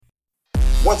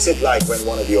What's it like when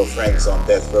one of your friends on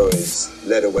death row is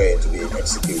led away to be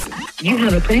executed? You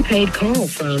have a prepaid call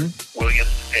from William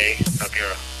A.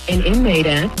 Noguera, an inmate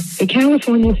at the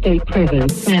California State Prison,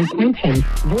 San Quentin.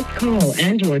 This call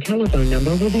and your telephone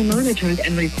number will be monitored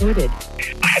and recorded.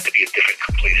 I had to be a different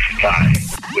complete guy,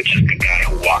 which is the guy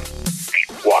who walked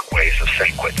the walkways of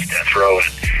San Quentin's death row,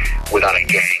 and without a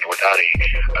gang, without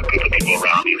a group of people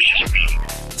around me. It was just me.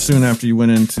 Soon after you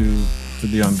went into to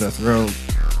be on death row,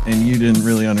 and you didn't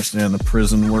really understand the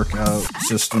prison workout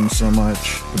system so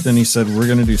much, but then he said, we're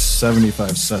going to do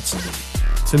 75 sets of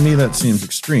it. To me, that seems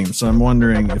extreme. So I'm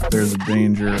wondering if there's a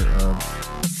danger of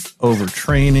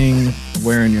overtraining,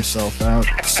 wearing yourself out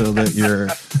so that you're...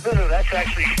 No, that's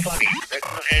actually funny.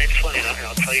 It's funny, and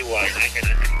I'll tell you why.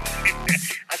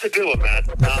 That's a good one, man.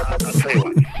 I'll tell you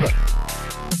why. Look.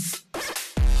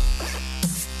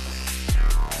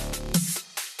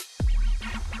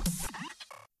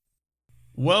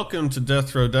 Welcome to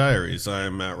Death Row Diaries. I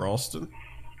am Matt Ralston. And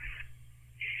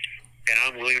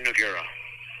I'm William Noguera.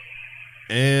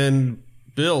 And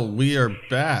Bill, we are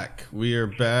back. We are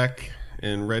back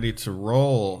and ready to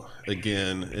roll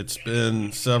again. It's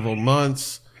been several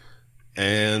months,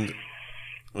 and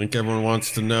I think everyone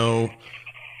wants to know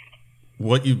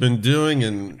what you've been doing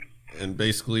and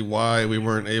basically why we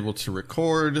weren't able to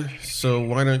record. So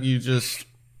why don't you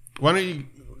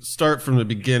start from the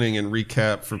beginning and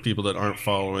recap for people that aren't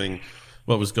following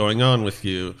what was going on with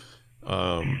you.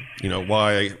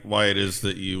 Why it is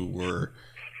that you were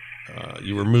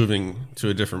moving to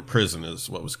a different prison is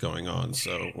what was going on.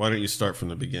 So why don't you start from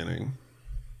the beginning?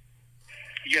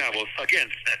 Yeah, well, again,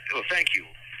 thank you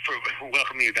for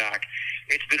welcoming me back.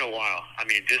 It's been a while. I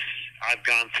mean, I've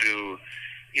gone through,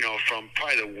 from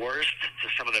probably the worst to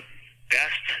some of the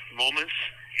best moments,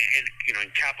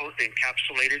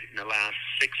 encapsulated in the last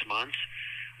 6 months,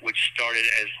 which started,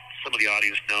 as some of the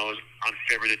audience knows, on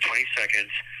February the 22nd.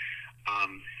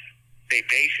 They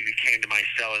basically came to my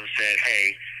cell and said,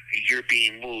 hey, you're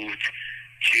being moved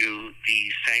to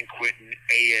the San Quentin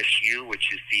ASU,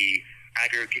 which is the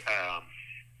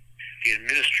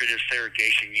Administrative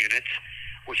Segregation Unit,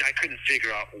 which I couldn't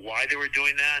figure out why they were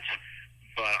doing that,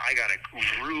 but I got a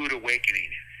rude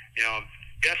awakening.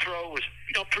 Death row was,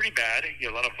 pretty bad. A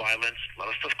lot of violence, a lot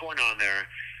of stuff going on there.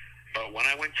 But when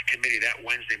I went to committee that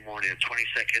Wednesday morning, the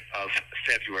 22nd of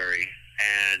February,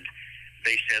 and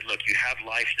they said, look, you have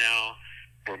life now.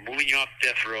 We're moving you off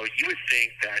death row. You would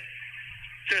think that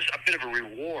there's a bit of a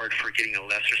reward for getting a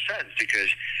lesser sentence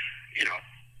because,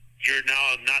 you're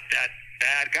now not that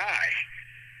bad guy.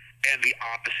 And the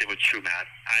opposite was true, Matt.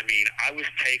 I mean, I was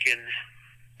taken...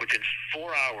 Within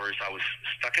 4 hours, I was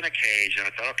stuck in a cage, and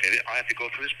I thought, okay, I have to go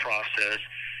through this process,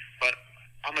 but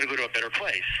I'm going to go to a better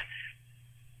place.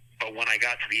 But when I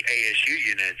got to the ASU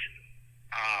unit,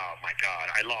 oh, my God,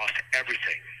 I lost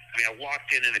everything. I mean, I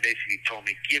walked in, and they basically told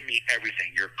me, give me everything,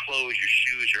 your clothes, your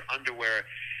shoes, your underwear,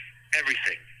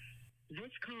 everything.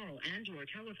 This call and your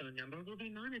telephone number will be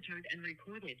monitored and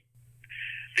recorded.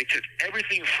 They took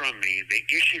everything from me. They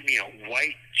issued me a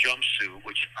white jumpsuit,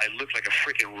 which I looked like a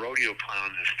freaking rodeo clown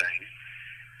in this thing.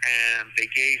 And they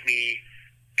gave me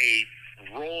a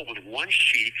roll with one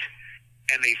sheet,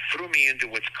 and they threw me into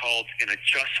what's called an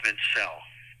adjustment cell.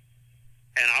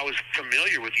 And I was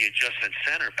familiar with the adjustment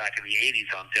center back in the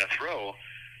 80s on death row,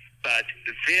 but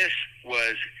this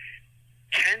was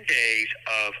 10 days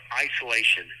of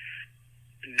isolation.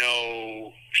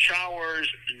 No showers,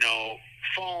 no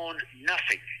phone,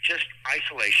 nothing, just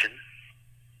isolation.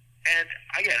 And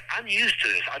again, I'm used to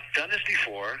this. I've done this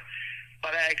before,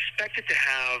 but I expected to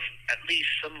have at least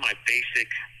some of my basic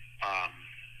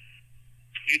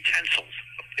utensils,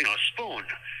 a spoon,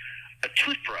 a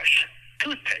toothbrush,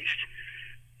 toothpaste.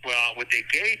 Well, what they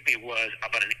gave me was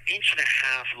about 1.5 inch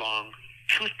long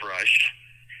toothbrush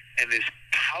and this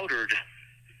powdered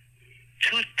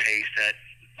toothpaste that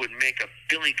would make a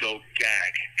billy goat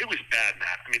gag. It was bad,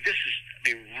 Matt. I mean,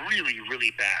 really,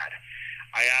 really bad.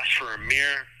 I asked for a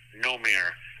mirror, no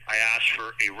mirror. I asked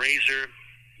for a razor,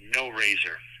 no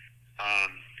razor.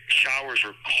 Showers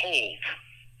were cold.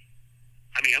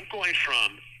 I mean, I'm going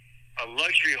from a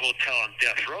luxury hotel on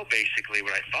death row, basically,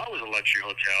 what I thought was a luxury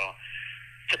hotel,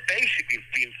 to basically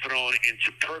being thrown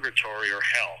into purgatory or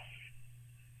hell.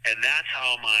 And that's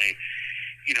how my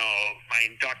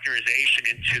indoctrination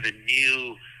into the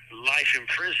new life in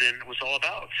prison was all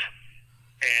about.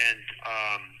 And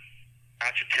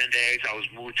after 10 days, I was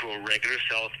moved to a regular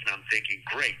cell, and I'm thinking,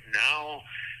 great, now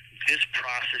this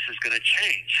process is going to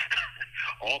change.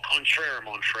 Au contraire,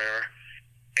 mon frere.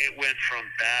 It went from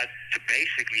bad to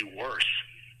basically worse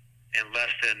in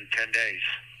less than 10 days.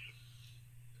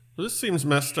 Well, this seems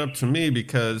messed up to me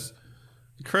because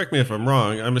correct me if I'm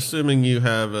wrong, I'm assuming you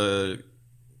have a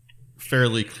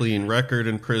fairly clean record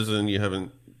in prison. You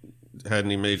haven't had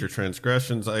any major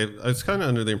transgressions. I was kind of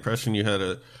under the impression you had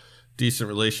a decent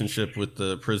relationship with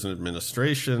the prison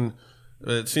administration.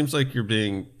 It seems like you're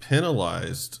being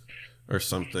penalized or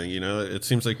something, you know? It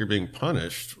seems like you're being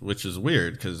punished, which is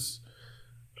weird because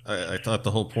I thought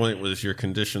the whole point was your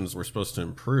conditions were supposed to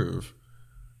improve.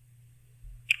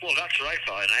 Well, that's what I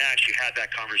thought, and I actually had that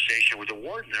conversation with the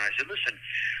warden there. I said, listen,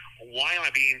 why am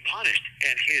I being punished?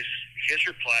 And his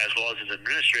reply, as well as his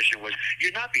administration, was,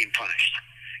 you're not being punished.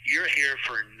 You're here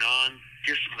for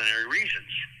non-disciplinary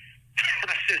reasons. And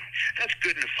I said, that's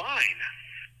good and fine.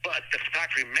 But the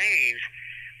fact remains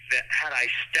that had I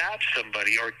stabbed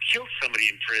somebody or killed somebody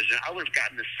in prison, I would have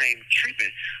gotten the same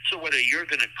treatment. So whether you're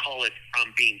going to call it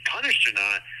being punished or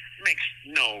not makes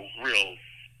no real,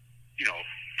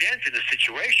 dent in the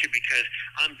situation, because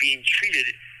I'm being treated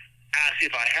as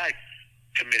if I had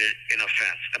committed an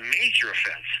offense, a major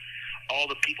offense. All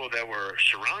the people that were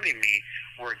surrounding me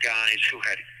were guys who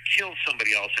had killed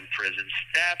somebody else in prison,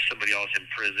 stabbed somebody else in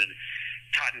prison,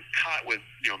 gotten caught with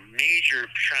major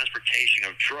transportation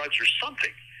of drugs or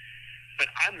something. But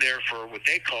I'm there for what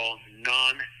they call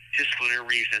non-disciplinary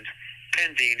reasons,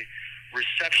 pending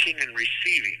reception and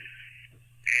receiving.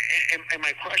 And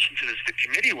my question to the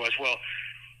committee was, well,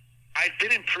 I've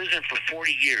been in prison for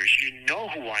 40 years. You know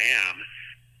who I am.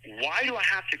 Why do I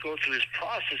have to go through this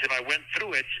process if I went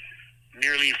through it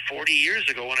nearly 40 years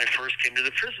ago when I first came to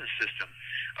the prison system?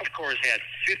 Of course, they had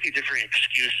 50 different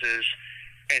excuses,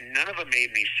 and none of them made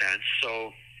any sense.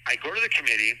 So I go to the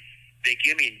committee. They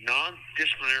give me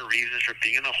non-disciplinary reasons for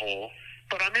being in the hole,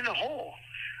 but I'm in the hole.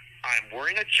 I'm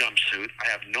wearing a jumpsuit. I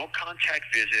have no contact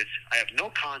visits. I have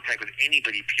no contact with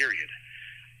anybody, period.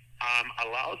 I'm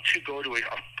allowed to go to a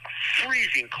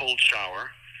freezing cold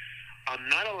shower. I'm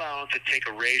not allowed to take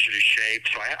a razor to shave,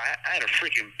 so I had a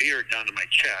freaking beard down to my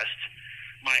chest.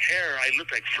 My hair, I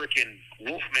look like freaking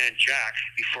Wolfman Jack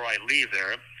before I leave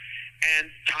there, and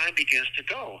time begins to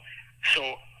go. So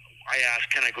I ask,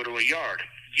 can I go to a yard?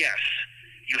 Yes,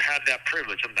 you have that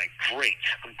privilege. I'm like, great.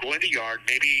 I'm going to yard.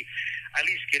 Maybe at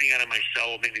least getting out of my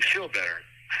cell will make me feel better.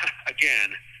 Again,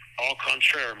 au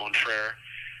contraire, mon frere.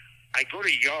 I go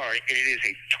to yard, and it is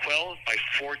a 12 by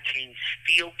 14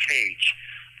 steel cage.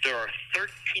 There are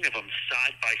 13 of them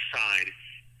side by side.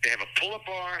 They have a pull-up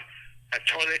bar, a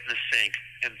toilet, and a sink,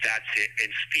 and that's it, and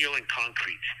steel and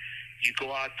concrete. You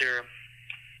go out there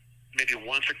maybe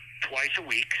once or twice a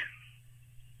week,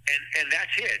 and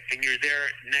that's it. And you're there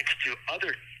next to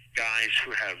other guys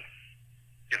who have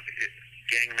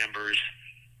gang members,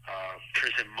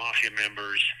 prison mafia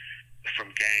members from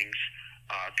gangs,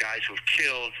 guys who have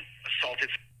killed, assaulted,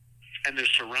 and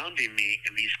they're surrounding me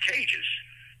in these cages,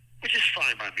 which is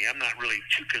fine by me. I'm not really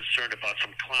too concerned about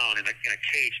some clown in a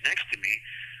cage next to me,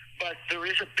 but there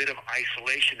is a bit of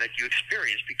isolation that you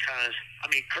experience because,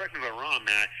 correct me if I'm wrong,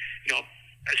 Matt,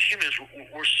 as humans,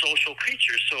 we're social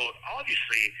creatures, so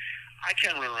obviously I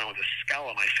can't run around with a scowl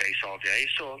on my face all day,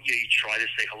 so you try to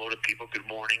say hello to people, good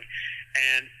morning,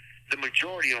 and the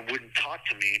majority of them wouldn't talk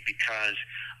to me because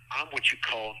I'm what you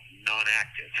call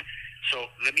non-active. So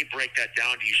let me break that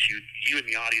down to you so you and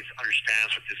the audience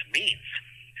understands what this means.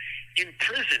 In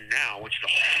prison now, which is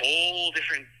a whole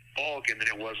different ballgame than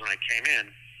it was when I came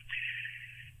in,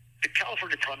 the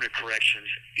California Department of Corrections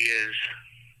is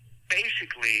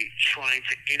basically trying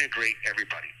to integrate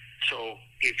everybody. So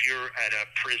if you're at a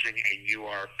prison and you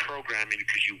are programming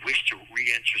because you wish to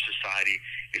re-enter society,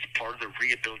 it's part of the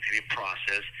rehabilitative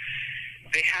process.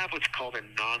 They have what's called a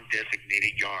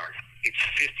non-designated yard. It's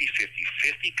 50-50.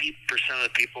 50% of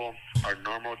the people are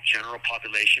normal general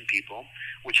population people,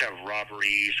 which have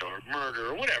robberies or murder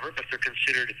or whatever, but they're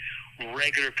considered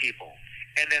regular people.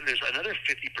 And then there's another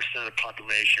 50% of the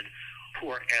population who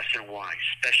are S&Y,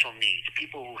 special needs,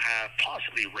 people who have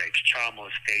possibly rapes, child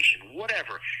molestation,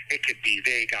 whatever it could be.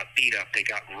 They got beat up, they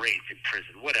got raped in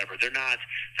prison, whatever. They're not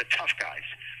the tough guys.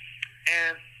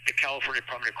 And the California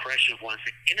Department of Corrections wants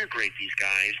to integrate these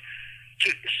guys.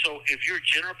 So if you're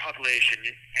general population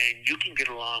and you can get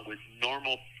along with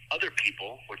normal other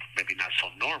people, or maybe not so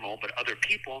normal, but other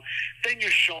people, then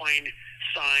you're showing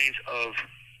signs of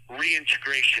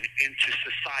reintegration into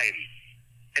society.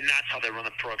 And that's how they run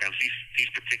the programs. These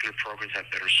particular programs have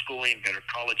better schooling, better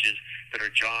colleges, better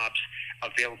jobs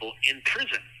available in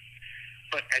prison.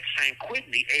 But at San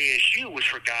Quentin, the ASU was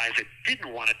for guys that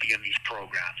didn't want to be in these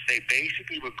programs. They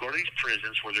basically would go to these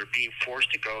prisons where they're being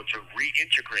forced to go to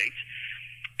reintegrate,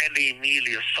 and they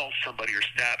immediately assault somebody or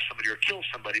stab somebody or kill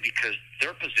somebody because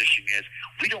their position is,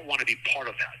 we don't want to be part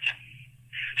of that.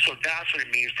 So that's what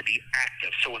it means to be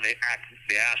active. So when they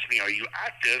ask me, are you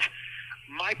active?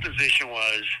 my position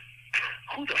was,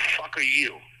 who the fuck are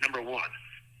you, number one?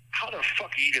 How the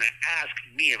fuck are you going to ask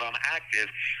me if I'm active?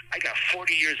 I got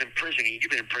 40 years in prison, and you've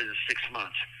been in prison 6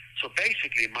 months. So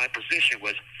basically, my position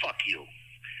was, fuck you.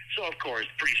 So, of course,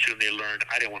 pretty soon they learned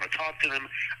I didn't want to talk to them.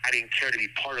 I didn't care to be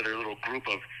part of their little group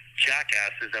of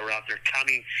jackasses that were out there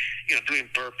counting, doing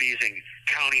burpees and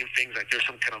counting things like there's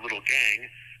some kind of little gang.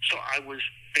 So I was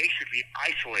basically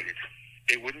isolated.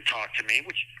 They wouldn't talk to me,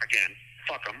 which, again,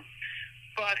 fuck them.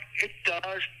 But it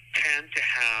does tend to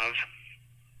have,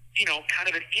 kind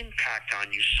of an impact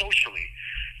on you socially,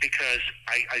 because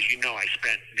as you know, I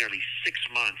spent nearly 6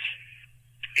 months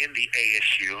in the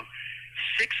ASU.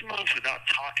 6 months without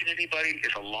talking to anybody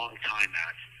is a long time,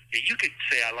 Matt. You could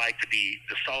say I like to be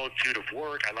the solitude of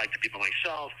work, I like to be by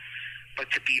myself, but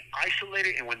to be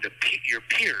isolated, and when your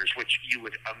peers, which you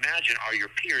would imagine are your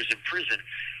peers in prison,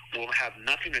 will have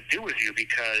nothing to do with you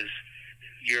because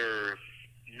you're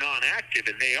non-active,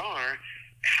 and they are,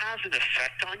 has an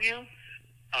effect on you.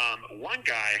 One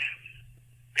guy,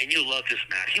 and you love this,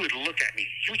 Matt, he would look at me.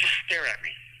 He would just stare at me.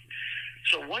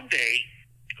 So one day,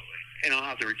 and I'll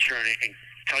have to return it and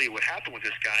tell you what happened with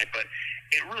this guy, but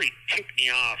it really ticked me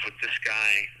off what this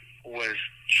guy was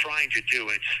trying to do.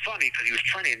 And it's funny because he was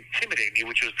trying to intimidate me,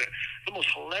 which was the most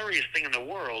hilarious thing in the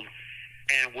world.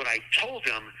 And what I told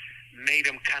him made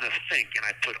him kind of think, and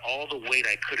I put all the weight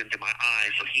I could into my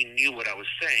eyes so he knew what I was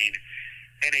saying.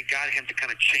 And it got him to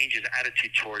kind of change his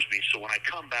attitude towards me. So when I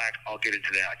come back, I'll get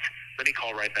into that. Let me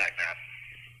call right back, Matt.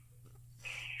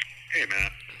 Hey,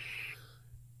 Matt.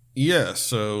 Yeah,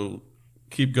 so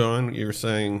keep going. You were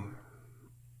saying...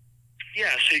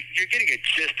 Yeah, so you're getting a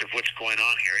gist of what's going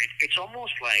on here. It's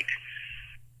almost like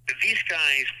these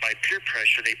guys, by peer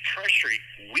pressure, they pressure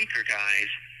weaker guys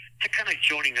to kind of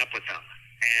joining up with them.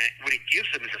 And what it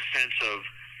gives them is a sense of,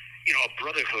 a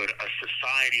brotherhood, a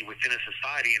society within a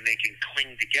society, and they can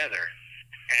cling together.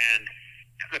 And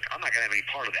look, I'm not going to have any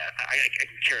part of that. I can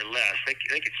care less. They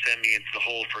could send me into the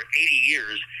hole for 80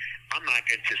 years. I'm not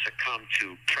going to succumb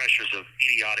to pressures of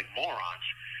idiotic morons.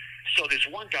 So this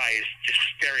one guy is just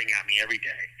staring at me every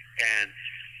day. And,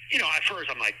 at first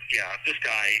I'm like, yeah, this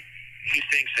guy, he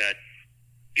thinks that,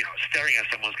 staring at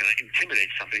someone's going to intimidate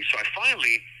somebody. So I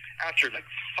finally, after like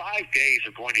 5 days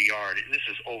of going to yard, and this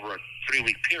is over a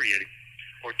 3-week period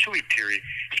or 2-week period,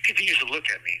 he continues to look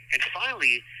at me. And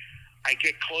finally, I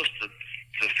get close to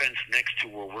the fence next to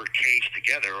where we're caged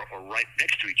together or right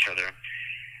next to each other.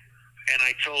 And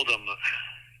I told him,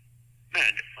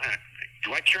 man,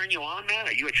 do I turn you on, man?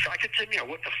 Are you attracted to me or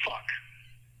what the fuck?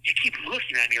 You keep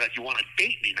looking at me like you want to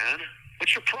date me, man.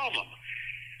 What's your problem?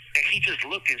 And he just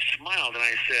looked and smiled, and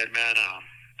I said, man,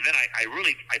 and then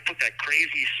I put that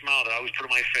crazy smile that I always put on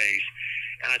my face,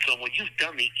 and I told him, well, you've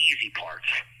done the easy parts,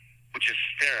 which is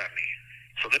stare at me.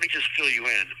 So let me just fill you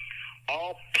in.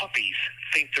 All puppies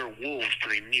think they're wolves till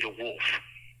they meet a wolf.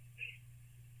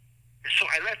 So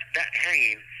I left that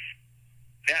hanging.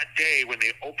 That day when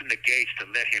they opened the gates to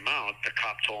let him out, the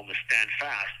cop told him to stand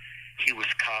fast. He was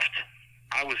cuffed.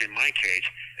 I was in my cage.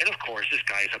 And, of course, this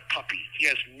guy is a puppy. He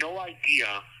has no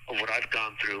idea of what I've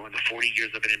gone through in the 40 years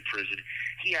I've been in prison.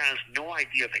 He has no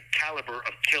idea of the caliber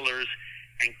of killers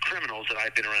and criminals that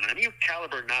I've been around. I mean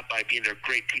caliber not by being they're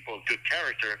great people of good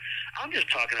character. I'm just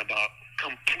talking about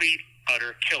complete,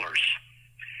 utter killers.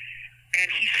 And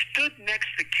he stood next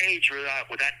to the cage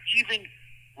without even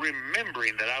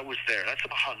remembering that I was there. That's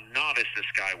about how novice this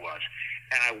guy was.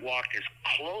 And I walked as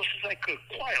close as I could,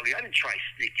 quietly. I didn't try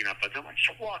sneaking up with him. I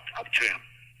just walked up to him.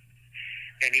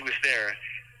 And he was there.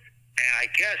 And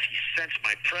I guess he sensed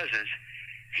my presence.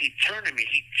 He turned to me.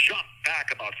 He jumped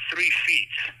back about 3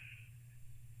 feet.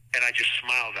 And I just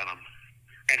smiled at him.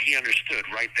 And he understood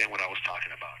right then what I was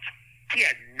talking about. He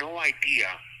had no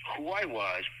idea who I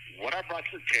was, what I brought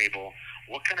to the table,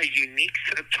 what kind of unique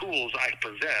set of tools I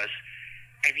possess,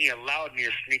 and he allowed me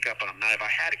to sneak up on him. Now, if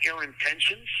I had ill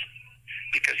intentions,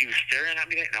 because he was staring at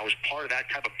me and I was part of that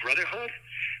type of brotherhood,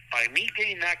 by me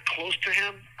getting that close to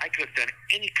him, I could have done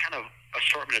any kind of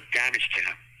assortment of damage to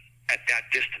him at that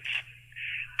distance.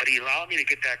 But he allowed me to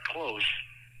get that close,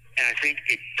 and I think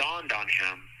it dawned on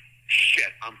him,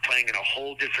 shit, I'm playing in a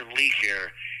whole different league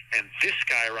here, and this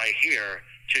guy right here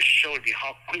just showed me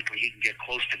how quickly he can get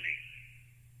close to me.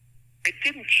 It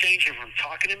didn't change him from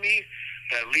talking to me,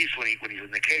 but at least when he was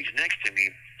in the cage next to me,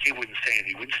 he wouldn't say anything.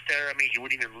 He wouldn't stare at me. He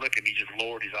wouldn't even look at me. He just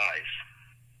lowered his eyes.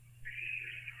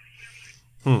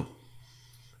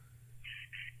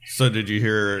 So did you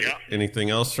hear anything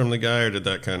else from the guy, or did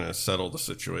that kind of settle the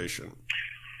situation?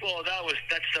 Well,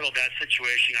 that settled that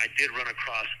situation. I did run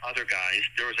across other guys.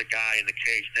 There was a guy in the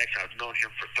cage next. I've known him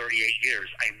for 38 years.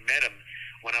 I met him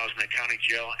when I was in the county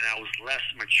jail, and I was less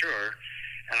mature,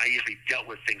 and I usually dealt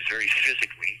with things very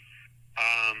physically.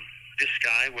 This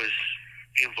guy was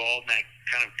involved in that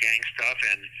kind of gang stuff,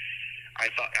 and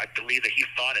I believe that he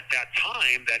thought at that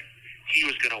time that he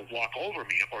was going to walk over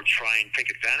me or try and take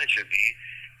advantage of me.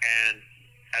 And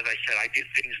as I said, I did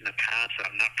things in the past that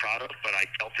I'm not proud of, but I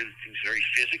dealt with things very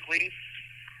physically.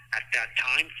 At that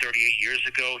time, 38 years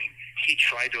ago, he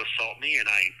tried to assault me, and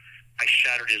I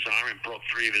shattered his arm and broke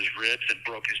 3 of his ribs and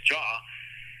broke his jaw.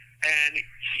 And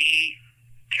he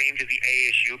came to the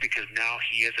ASU because now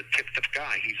he is a tipped-up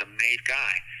guy. He's a made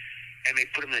guy. And they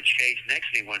put him in a cage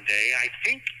next to me one day. I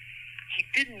think he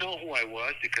didn't know who I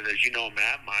was because, as you know,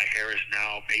 Matt, my hair is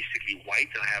now basically white,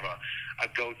 and I have a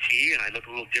goatee, and I look a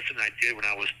little different than I did when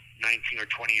I was 19 or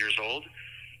 20 years old.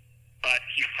 But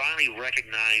he finally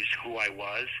recognized who I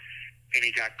was, and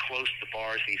he got close to the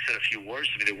bars, and he said a few words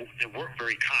to me. They weren't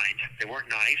very kind. They weren't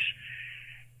nice.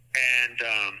 And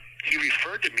he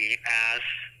referred to me as,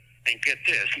 and get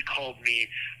this, he called me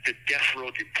the death row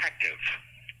detective,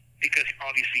 because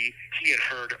obviously he had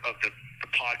heard of the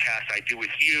podcast I do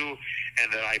with you,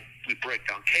 and that we break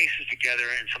down cases together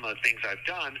and some of the things I've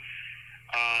done.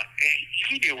 And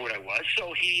he knew what I was,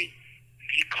 so he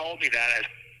called me that as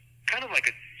kind of like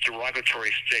a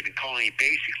derogatory statement, calling me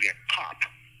basically a cop.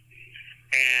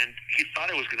 And he thought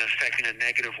it was going to affect me in a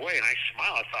negative way, and I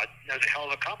smiled. I thought, that was a hell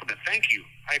of a compliment. Thank you.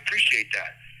 I appreciate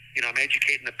that. You know, I'm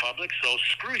educating the public, so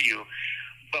screw you.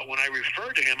 But when I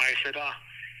referred to him, I said,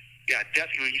 yeah,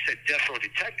 when you said death row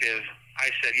detective,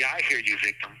 I said, yeah, I hear you,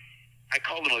 victim. I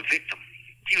called him a victim.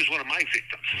 He was one of my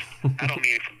victims. I don't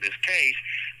mean from this case,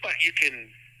 but you can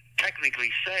technically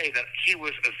say that he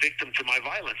was a victim to my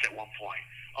violence at one point.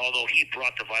 Although he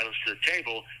brought the violence to the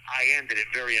table, I ended it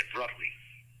very abruptly.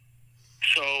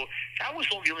 So that was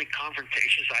one of the only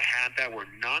confrontations I had that were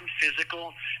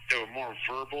non-physical. They were more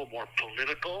verbal, more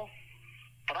political.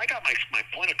 But I got my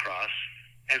point across,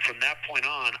 and from that point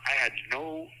on, I had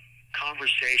no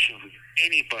conversation with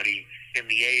anybody in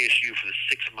the ASU for the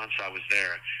 6 months I was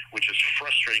there, which was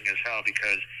frustrating as hell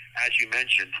because, as you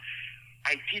mentioned,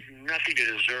 I did nothing to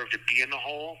deserve to be in the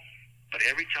hole. But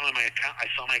every time I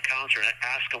saw my counselor and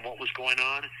I asked him what was going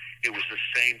on, it was the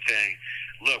same thing.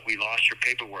 Look, we lost your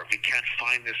paperwork. We can't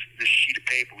find this sheet of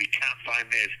paper. We can't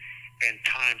find this. And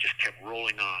time just kept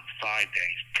rolling on. 5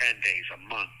 days, 10 days, a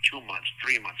month, 2 months,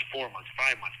 3 months, 4 months,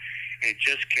 5 months. And it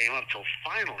just came up till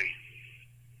finally,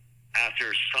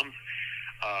 after some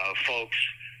folks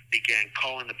began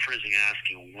calling the prison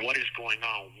asking, what is going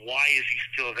on? Why is he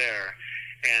still there?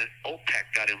 And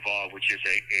OPEC got involved, which is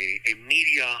a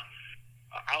media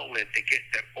outlet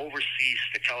that oversees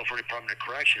the California Department of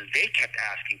Corrections. They kept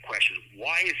asking questions.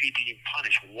 Why is he being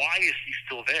punished? Why is he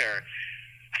still there?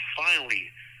 Finally,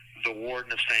 the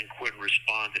warden of San Quentin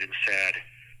responded and said,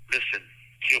 listen,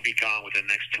 he'll be gone within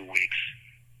the next 2 weeks.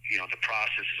 You know, the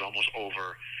process is almost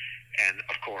over. And,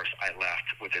 of course, I left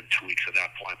within 2 weeks at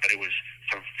that point. But it was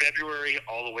from February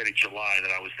all the way to July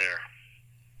that I was there.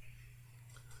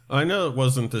 I know it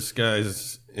wasn't this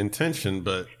guy's intention,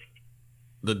 but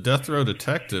the death row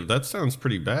detective, that sounds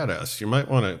pretty badass. You might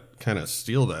want to kind of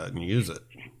steal that and use it.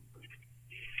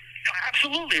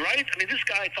 Absolutely, right? I mean, this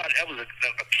guy thought that was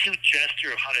a cute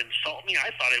gesture of how to insult me. I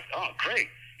thought, oh, great.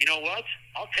 You know what?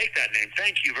 I'll take that name.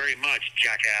 Thank you very much,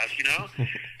 jackass, you know?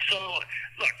 So,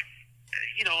 look,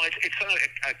 you know, it's not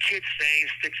a kid saying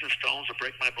sticks and stones will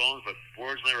break my bones, but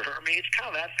words never hurt me. It's kind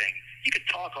of that thing. You can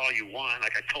talk all you want,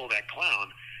 like I told that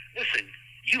clown. Listen,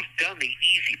 you've done the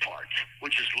easy part,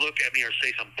 which is look at me or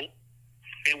say some bull.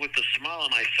 And with the smile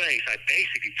on my face, I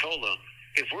basically told him,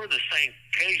 if we're in the same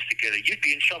cage together, you'd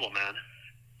be in trouble, man.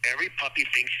 Every puppy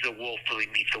thinks he's a wolf till he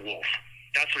meets a wolf.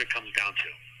 That's what it comes down to.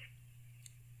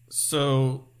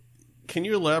 So, can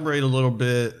you elaborate a little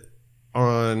bit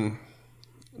on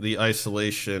the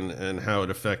isolation and how it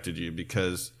affected you?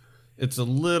 Because it's a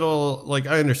little, like,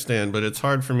 I understand, but it's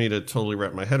hard for me to totally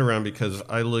wrap my head around because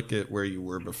I look at where you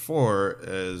were before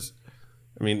as,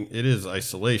 I mean, it is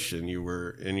isolation. You were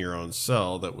in your own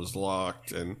cell that was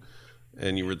locked and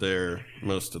you were there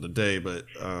most of the day, but,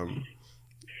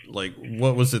 like,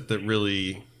 what was it that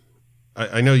really,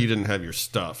 I know you didn't have your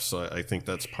stuff, so I think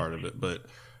that's part of it, but,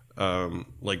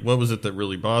 like, what was it that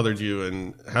really bothered you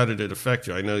and how did it affect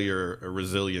you? I know you're a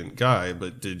resilient guy,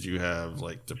 but did you have,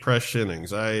 like, depression,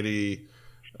 anxiety?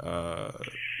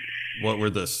 What were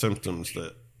the symptoms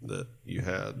that you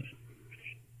had?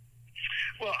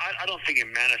 Well, I don't think it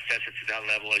manifested to that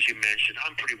level, as you mentioned.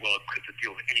 I'm pretty well equipped to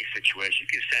deal with any situation.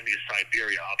 You can send me to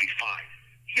Siberia, I'll be fine.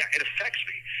 Yeah, it affects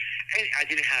me. And I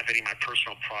didn't have any of my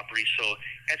personal property, so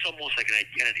it's almost like an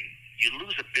identity. You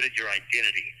lose a bit of your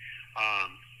identity.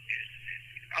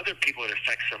 other people it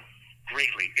affects them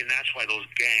greatly, and that's why those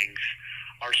gangs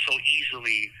are so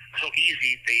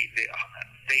easy.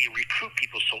 They recruit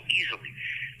people so easily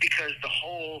because the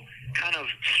whole kind of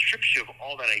strips you of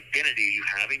all that identity you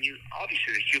have, and you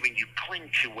obviously, as a human, you cling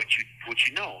to what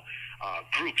you know,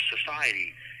 group,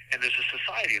 society, and there's a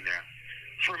society in there.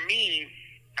 For me,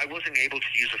 I wasn't able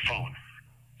to use a phone,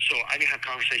 so I didn't have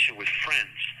conversation with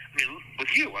friends. I mean,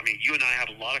 with you. I mean, you and I have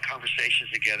a lot of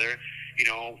conversations together. You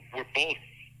know, we're both.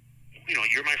 You know,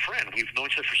 you're my friend. We've known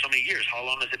each other for so many years. How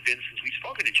long has it been since we've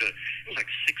spoken to each other? It was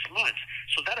like 6 months.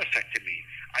 So that affected me.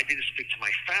 I didn't speak to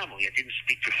my family. I didn't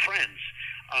speak to friends.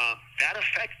 That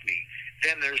affected me.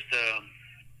 Then there's the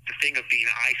thing of being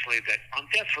isolated. That on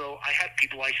death row, I had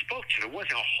people I spoke to. There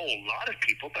wasn't a whole lot of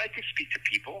people, but I did speak to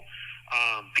people.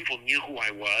 People knew who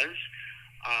I was.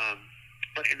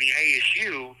 But in the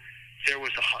ASU, there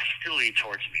was a hostility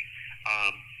towards me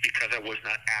because I was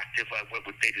not active, what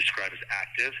they describe as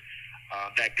active.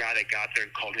 That guy that got there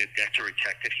and called me a death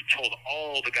detective, he told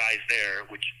all the guys there,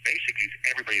 which basically is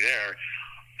everybody there,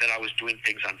 that I was doing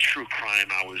things on true crime.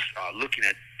 I was looking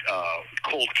at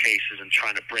cold cases and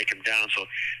trying to break them down. So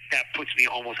that puts me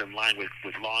almost in line with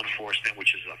law enforcement,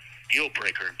 which is a deal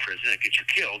breaker in prison. It gets you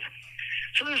killed.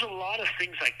 So there's a lot of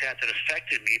things like that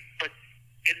affected me. But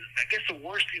I guess the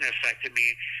worst thing that affected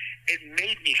me, it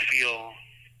made me feel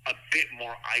a bit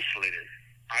more isolated.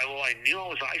 Although I knew I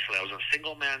was isolated, I was in a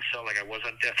single man cell like I was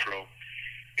on death row,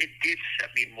 it did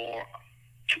set me more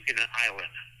in an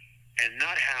island. And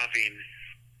not having,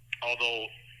 although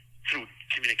through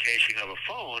communication of a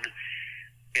phone,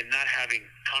 and not having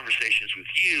conversations with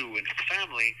you and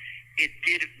family, it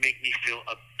did make me feel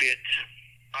a bit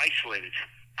isolated.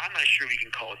 I'm not sure if you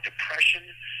can call it depression,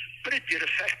 but it did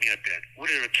affect me a bit. Would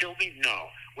it have killed me?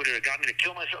 No. Would it have got me to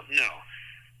kill myself? No.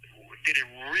 Did it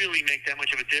really make that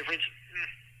much of a difference?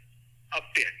 A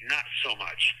bit, not so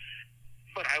much.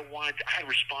 But I had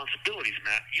responsibilities,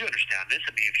 Matt. You understand this.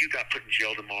 I mean, if you got put in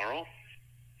jail tomorrow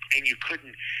and you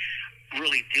couldn't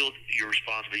really deal with your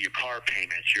responsibility, your car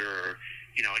payments, your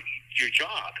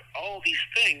job, all these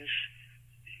things,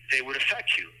 they would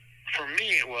affect you. For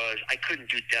me, it was I couldn't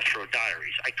do death row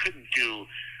diaries. I couldn't do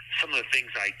some of the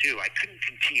things I do. I couldn't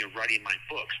continue writing my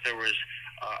books. There was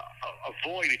a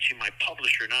void between my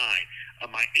publisher and I,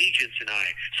 my agents and I.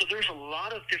 So there's a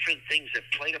lot of different things that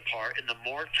played a part, and the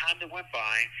more time that went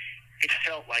by, it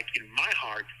felt like in my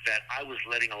heart that I was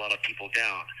letting a lot of people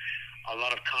down. A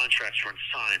lot of contracts weren't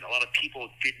signed. A lot of people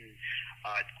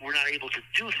were not able to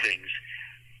do things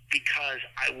because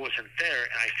I wasn't there,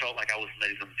 and I felt like I was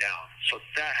letting them down. So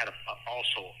that had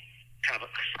also kind of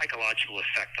a psychological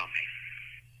effect on me.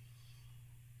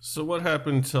 So what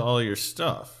happened to all your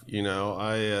stuff? You know,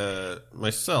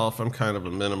 I'm kind of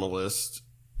a minimalist.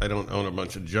 I don't own a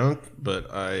bunch of junk, but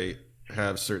I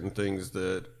have certain things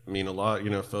that mean a lot,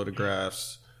 you know,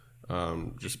 photographs,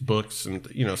 just books and,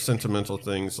 you know, sentimental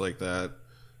things like that.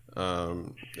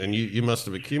 And you must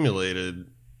have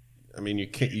accumulated, I mean, you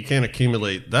can't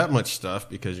accumulate that much stuff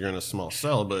because you're in a small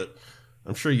cell, but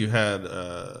I'm sure you had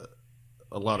a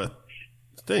lot of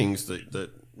things that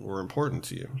were important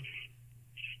to you.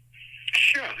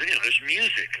 Sure, you know, there's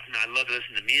music. I love to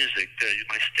listen to music.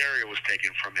 My stereo was taken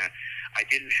from that. I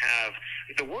didn't have...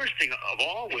 The worst thing of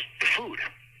all was the food.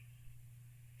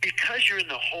 Because you're in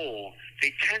the hole,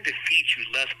 they tend to feed you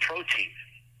less protein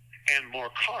and more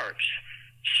carbs.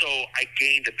 So I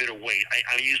gained a bit of weight.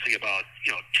 I'm usually about,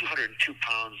 202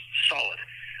 pounds solid.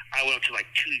 I went up to like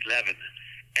 211.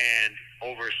 And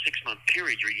over a 6-month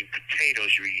period, you're eating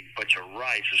potatoes, you're eating a bunch of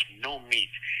rice, there's no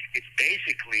meat. It's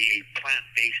basically a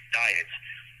plant-based diet.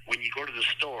 When you go to the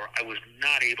store, I was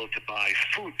not able to buy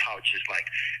food pouches like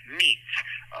meat,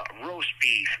 roast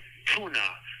beef, tuna,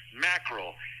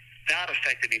 mackerel. That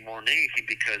affected me more than anything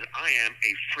because I am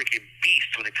a freaking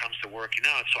beast when it comes to working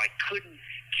out. So I couldn't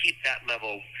keep that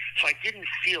level. So I didn't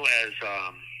feel as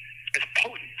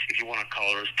potent, if you want to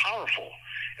call it, or as powerful.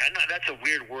 And that's a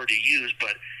weird word to use,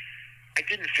 but I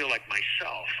didn't feel like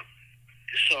myself.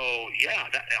 So, yeah,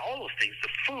 all those things,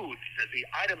 the food, the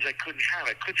items I couldn't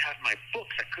have. I couldn't have my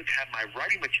books. I couldn't have my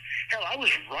writing material. Hell, I was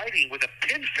writing with a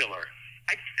pen filler.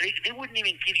 They wouldn't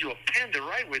even give you a pen to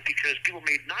write with because people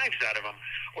made knives out of them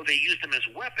or they used them as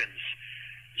weapons.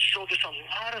 So there's a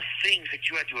lot of things that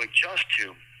you had to adjust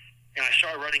to. And I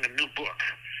started writing a new book.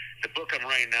 The book I'm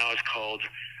writing now is called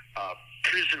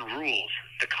Prison Rules,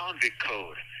 The Convict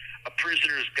Code, A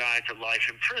Prisoner's Guide to Life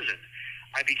in Prison.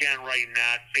 I began writing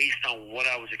that based on what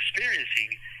I was experiencing.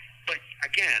 But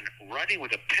again, writing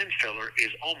with a pen filler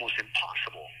is almost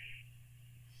impossible.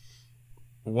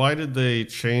 Why did they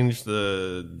change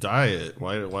the diet?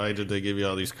 Why did they give you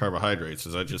all these carbohydrates?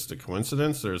 Is that just a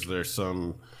coincidence, or is there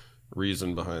some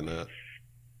reason behind that?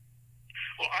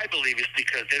 Well, I believe it's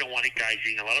because they don't want guys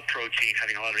eating a lot of protein,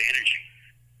 having a lot of energy.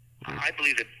 I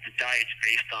believe that the diet's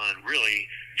based on really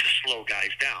to slow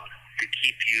guys down, to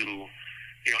keep you,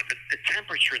 the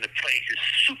temperature in the place is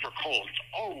super cold. It's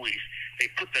always, they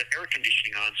put the air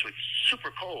conditioning on, so it's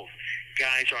super cold.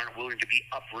 Guys aren't willing to be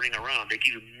up running around. They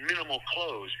give you minimal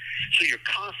clothes. So you're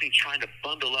constantly trying to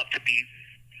bundle up to be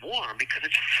warm because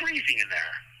it's freezing in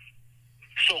there.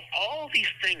 So all these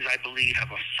things, I believe,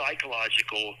 have a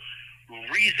psychological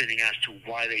reasoning as to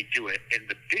why they do it, and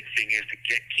the big thing is to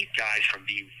keep guys from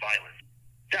being violent.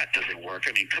 That doesn't work.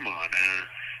 I mean, come on, man.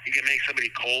 You can make somebody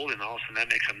cold, and all of a sudden that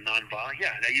makes them non-violent.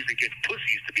 Yeah, that usually gets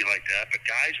pussies to be like that, but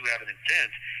guys who have an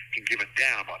intent can give a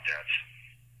damn about that.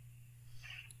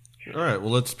 All right,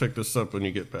 well, let's pick this up when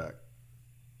you get back.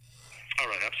 All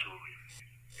right, absolutely.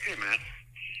 Hey, man.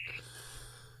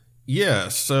 Yeah,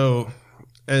 so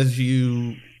as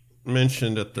you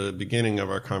mentioned at the beginning of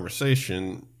our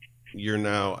conversation, you're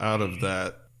now out of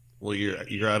that. Well,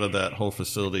 you're out of that whole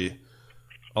facility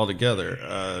altogether.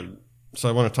 So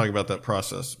I want to talk about that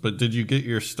process. But did you get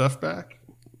your stuff back?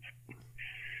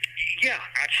 Yeah,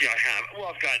 actually, I have.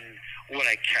 Well, I've gotten what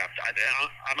I kept.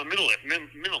 I'm a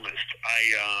minimalist.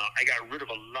 I got rid of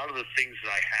a lot of the things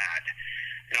that I had.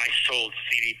 I sold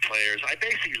CD players. I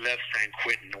basically left San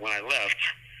Quentin. When I left,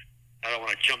 I don't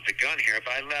want to jump the gun here,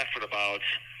 but I left with about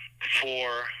 4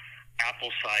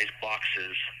 apple-sized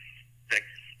boxes that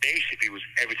basically was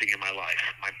everything in my life.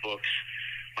 My books,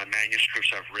 my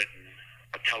manuscripts I've written,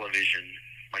 a television,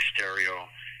 my stereo,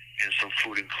 and some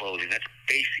food and clothing. That's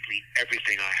basically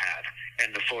everything I had,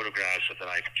 and the photographs that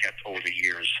I've kept over the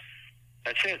years.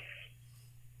 That's it.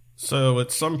 So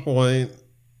at some point,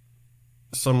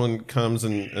 someone comes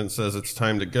and says it's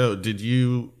time to go. Did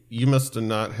you must have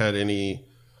not had any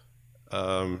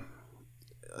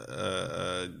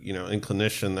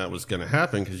inclination that was going to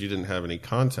happen because you didn't have any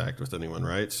contact with anyone,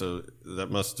 right? So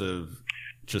that must have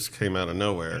just came out of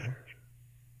nowhere.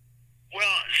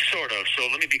 Well, sort of. So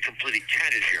let me be completely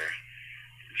candid here.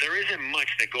 There isn't much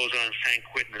that goes on in San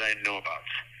Quentin that I know about.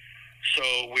 So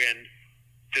when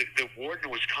the warden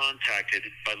was contacted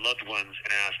by loved ones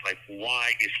and asked, like,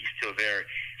 why is he still there?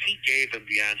 He gave them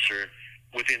the answer,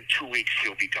 within 2 weeks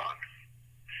he'll be gone.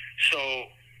 So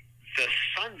the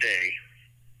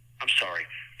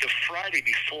Friday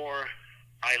before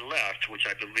I left, which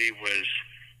I believe was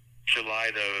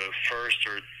July the 1st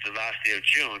or the last day of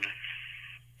June,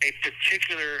 a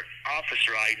particular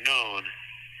officer I'd known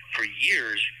for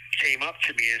years came up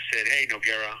to me and said, "Hey,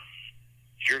 Noguera,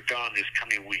 you're gone this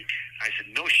coming week." I said,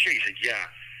 "No shit." He said, "Yeah."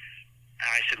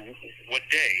 I said, "What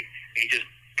day?" And he just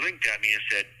blinked at me and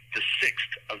said, "The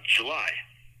 6th of July.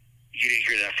 You didn't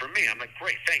hear that from me." I'm like,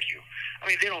 "Great, thank you." I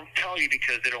mean, they don't tell you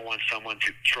because they don't want someone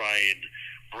to try and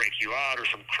break you out or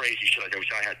some crazy shit like that,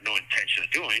 which I had no intention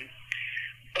of doing.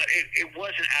 But it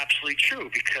wasn't absolutely true,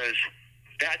 because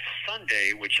that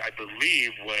Sunday, which I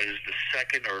believe was the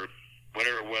 2nd or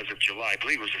whatever it was of July, I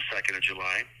believe it was the 2nd of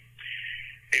July,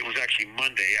 it was actually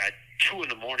Monday at 2 in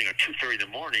the morning or 2:30 in the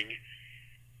morning,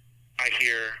 I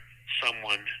hear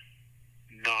someone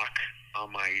knock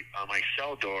on my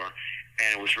cell door,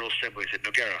 and it was real simple. He said,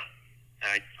 "Noguera."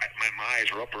 And my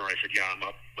eyes were open, and I said, "Yeah, I'm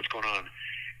up. What's going on?"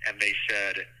 And they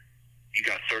said, "You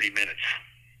got 30 minutes.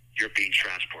 You're being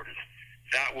transported."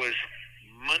 That was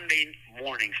Monday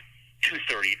morning,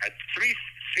 2:30. At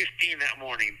 3:15 that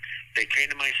morning, they came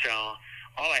to my cell.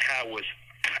 All I had was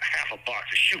half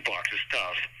a shoebox of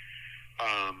stuff.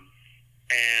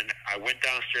 And I went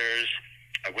downstairs.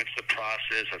 I went through the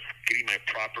process of getting my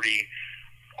property,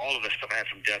 all of the stuff I had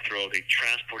from death row. They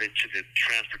transported to the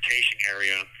transportation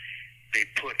area. They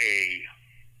put a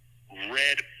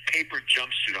red paper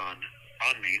jumpsuit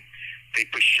on me. They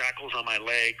put shackles on my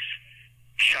legs,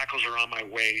 shackles around my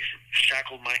waist,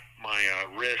 shackled my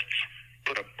wrists,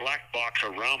 put a black box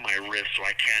around my wrist so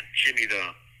I can't jimmy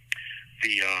the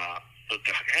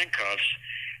handcuffs.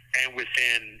 And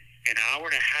within an hour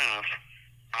and a half,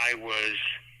 I was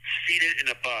seated in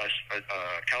a bus, a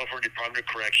California Department of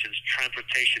Corrections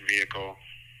transportation vehicle,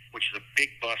 which is a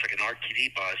big bus, like an RTD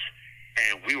bus,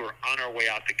 and we were on our way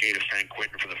out the gate of San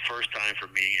Quentin for the first time for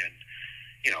me in,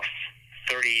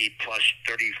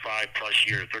 35 plus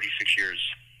years, 36 years.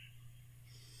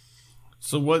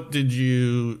 So what did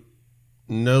you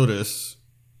notice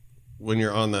when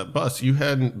you're on that bus? You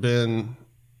hadn't been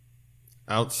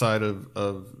outside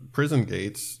of prison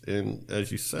gates in,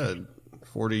 as you said,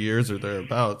 40 years or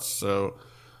thereabouts. So,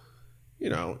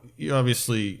 you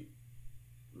obviously,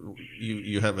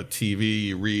 you have a TV,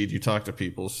 you read, you talk to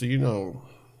people, so you know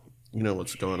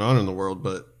what's going on in the world.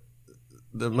 But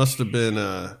there must have been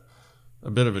a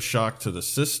bit of a shock to the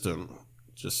system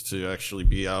just to actually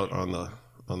be out on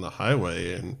the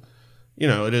highway. And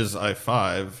it is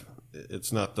I-5.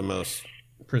 It's not the most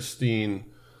pristine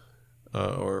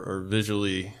or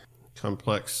visually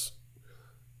complex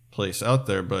place out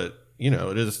there, but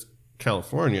it is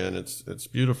California, and it's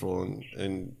beautiful,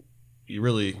 and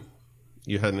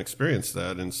you hadn't experienced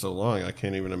that in so long. I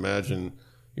can't even imagine.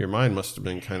 Your mind must have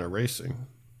been kind of racing.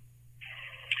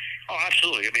 Oh,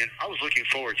 absolutely. I mean, I was looking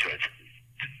forward to it.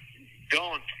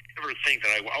 Don't ever think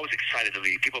that I was excited to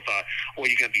leave. People thought, oh,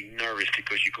 you're going to be nervous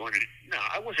because you're going to... No,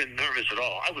 I wasn't nervous at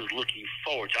all. I was looking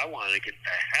forward to it. I wanted to get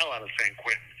the hell out of San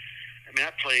Quentin. I mean,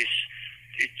 that place,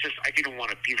 I didn't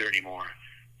want to be there anymore.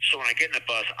 So when I get in the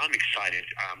bus, I'm excited.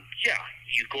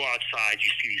 You go outside,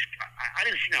 you see these... I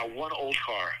didn't see not one old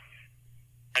car.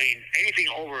 I mean, anything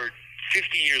over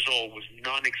 15 years old was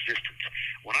non-existent.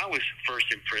 When I was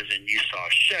first in prison, you saw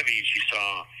Chevys, you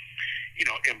saw,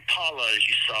 Impalas,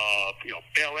 you saw,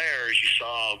 Bel Airs, you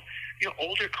saw,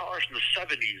 older cars from the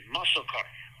 70s, muscle car.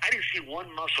 I didn't see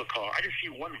one muscle car. I didn't see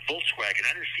one Volkswagen.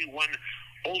 I didn't see one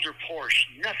older Porsche.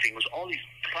 Nothing. It was all these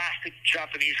plastic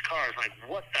Japanese cars. Like,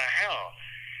 what the hell?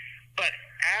 But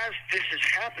as this is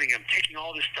happening, I'm taking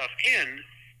all this stuff in.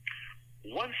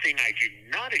 One thing I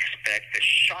did not expect that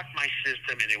shocked my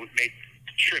system and it would make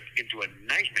the trip into a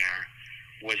nightmare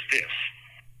was this.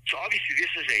 So obviously this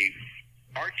is a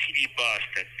RTD bus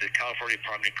that the California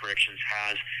Department of Corrections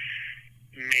has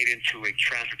made into a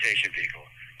transportation vehicle.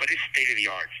 But it's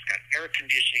state-of-the-art. It's got air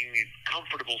conditioning,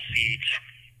 comfortable seats.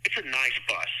 It's a nice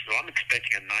bus, so I'm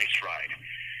expecting a nice ride.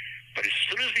 But as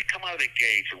soon as we come out of the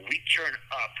gates and we turn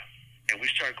up and we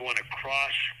start going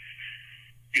across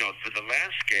the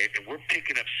landscape, and we're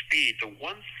picking up speed, the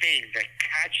one thing that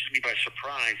catches me by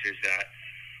surprise is that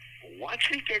once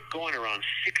we get going around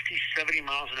 60, 70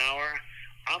 miles an hour,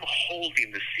 I'm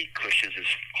holding the seat cushions as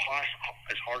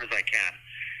hard as I can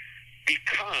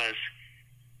because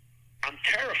I'm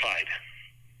terrified.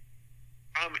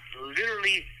 I'm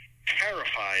literally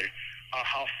terrified of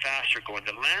how fast they're going.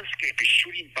 The landscape is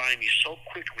shooting by me so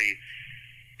quickly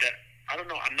that I don't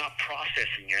know, I'm not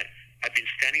processing it. I've been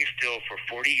standing still for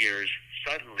 40 years.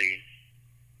 Suddenly,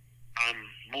 I'm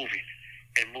moving,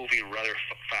 and moving rather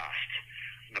fast.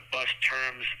 And the bus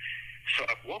turns. So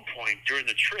at one point during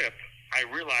the trip, I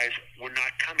realized we're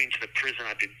not coming to the prison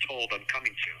I've been told I'm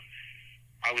coming to.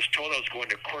 I was told I was going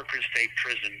to Corcoran State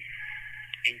Prison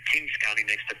in Kings County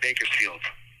next to Bakersfield.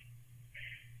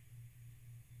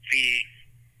 The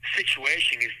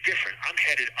situation is different. I'm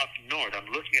headed up north. I'm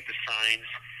looking at the signs.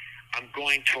 I'm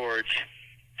going towards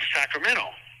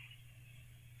Sacramento,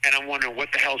 and I'm wondering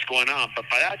what the hell's going on. But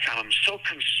by that time, I'm so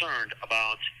concerned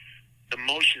about the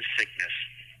motion sickness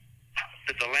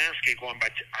that the landscape going by.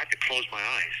 I had to close my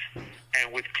eyes,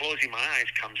 and with closing my eyes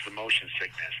comes the motion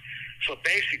sickness. So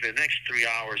basically, the next 3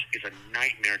 hours is a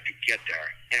nightmare to get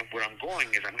there. And where I'm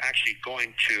going is I'm actually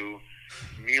going to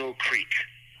Mule Creek.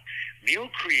 Mule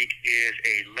Creek is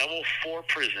a level 4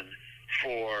 prison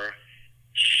for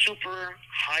super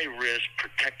high-risk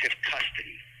protective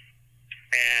custody.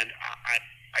 And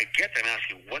I get them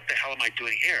asking, what the hell am I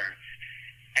doing here?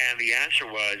 And the answer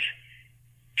was,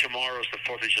 tomorrow's the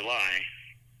 4th of July.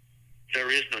 There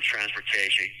is no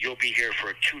transportation. You'll be here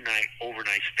for a 2-night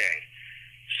overnight stay.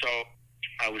 So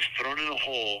I was thrown in a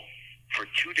hole for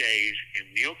 2 days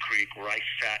in Mule Creek, where I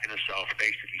sat in a cell for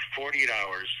basically 48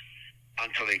 hours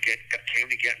until they came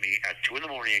to get me at 2 in the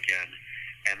morning again.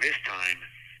 And this time,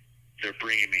 they're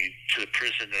bringing me to the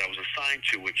prison that I was assigned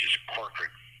to, which is Corcoran.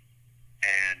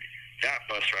 And that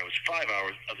bus ride was 5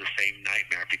 hours of the same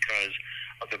nightmare because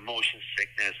of the motion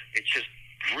sickness. It just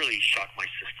really shocked my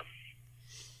system.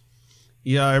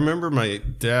 Yeah, I remember my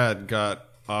dad got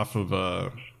off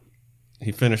of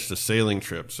he finished a sailing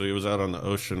trip, so he was out on the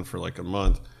ocean for like a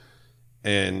month.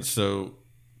 And so,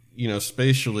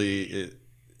 spatially,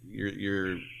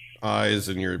 your eyes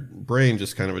and your brain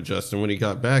just kind of adjust. And when he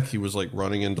got back, he was like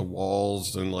running into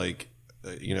walls and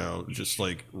just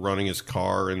like running his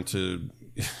car into,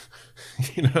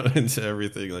 into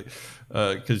everything, like,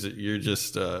 cause you're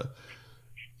just,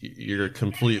 your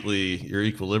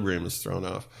equilibrium is thrown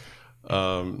off.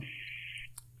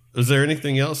 Is there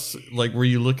anything else? Like, were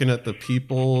you looking at the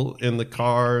people in the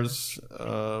cars,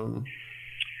 from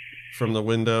the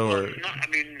window or?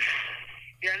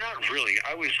 Not really.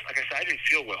 I was, like I said, I didn't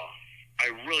feel well. I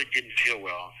really didn't feel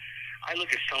well. I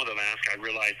look at some of the landscape. I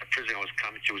realized the prison I was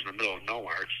coming to was in the middle of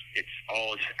nowhere. It's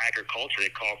all just agriculture. They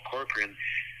call Corcoran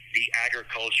the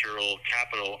agricultural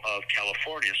capital of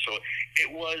California. So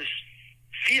it was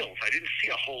fields. I didn't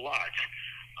see a whole lot.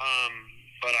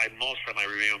 But most of the time I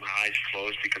remember my eyes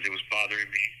closed because it was bothering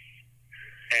me.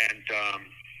 And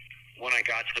when I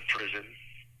got to the prison,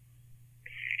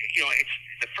 it's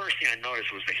the first thing I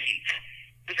noticed was the heat.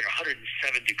 It's like 107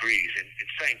 degrees. And in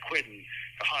San Quentin,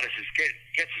 the hottest it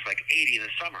gets is like 80 in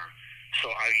the summer. So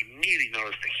I immediately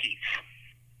noticed the heat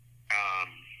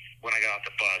when I got off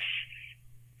the bus.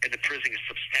 And the prison is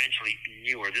substantially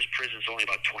newer. This prison is only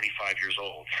about 25 years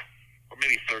old, or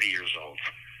maybe 30 years old.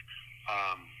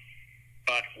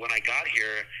 But when I got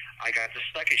here, I got the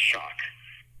second shock,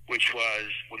 which was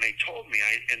when they told me,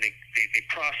 they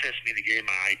processed me, they gave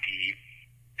me my ID,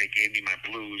 they gave me my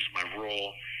blues, my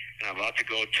roll, and I'm about to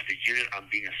go to the unit I'm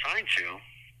being assigned to.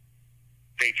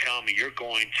 They tell me, you're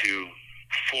going to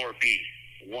 4B,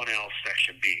 1L,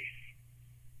 Section B.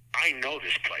 I know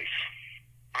this place.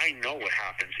 I know what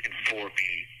happens in 4B,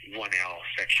 1L,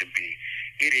 Section B.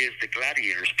 It is the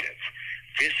gladiator's pit.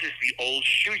 This is the old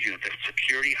SHU unit, the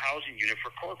security housing unit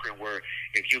for Corcoran, where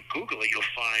if you Google it,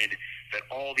 you'll find that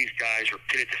all these guys were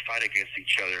pitted to fight against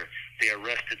each other. They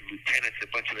arrested lieutenants, a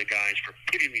bunch of the guys, for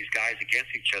pitting these guys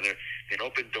against each other. They'd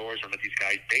open doors and let these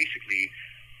guys basically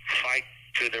fight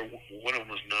to one of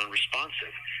them was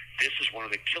non-responsive. This is one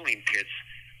of the killing pits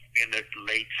in the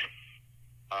late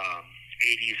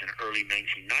 80s and early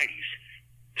 1990s.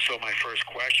 So my first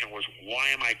question was, why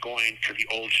am I going to the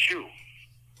old SHU?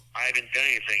 I haven't done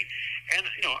anything. And,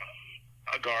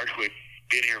 a guard who had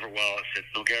been here for a while said,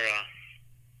 Noguera,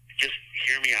 just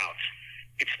hear me out.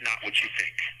 It's not what you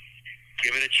think.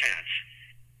 Give it a chance.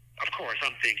 Of course,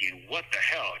 I'm thinking, what the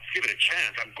hell? Give it a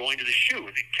chance. I'm going to the SHU.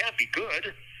 It can't be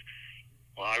good.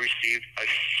 Well, I received a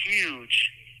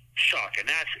huge shock, and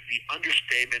that's the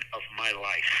understatement of my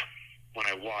life when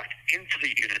I walked into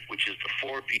the unit, which is the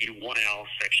 4B, 1L,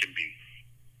 Section B.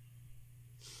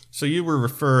 So you were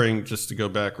referring, just to go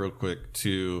back real quick,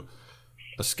 to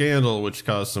a scandal which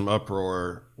caused some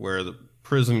uproar where the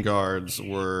prison guards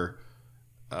were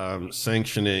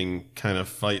sanctioning kind of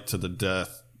fight to the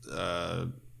death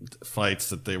fights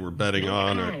that they were betting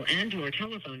on. And your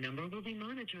telephone number will be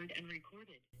monitored and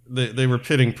recorded. They were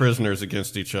pitting prisoners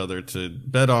against each other to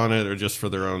bet on it or just for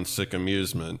their own sick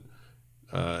amusement.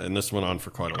 And this went on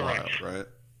for quite a while, right?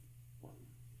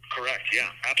 Correct,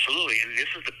 yeah, absolutely. And this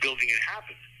is the building it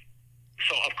happened.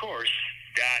 So, of course,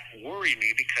 that worried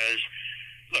me because,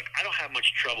 look, I don't have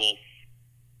much trouble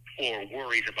or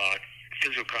worries about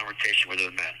physical confrontation with other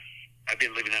men. I've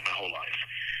been living that my whole life.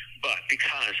 But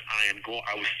because I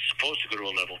was supposed to go to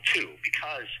a level 2,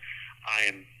 because I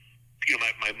am,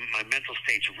 my mental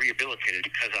state's rehabilitated,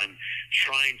 because I'm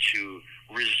trying to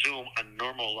resume a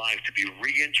normal life, to be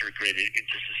reintegrated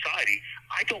into society,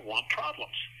 I don't want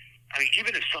problems. I mean,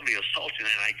 even if somebody assaults me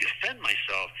and I defend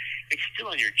myself, it's still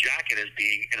on your jacket as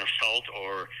being an assault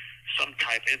or some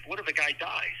type. And what if the guy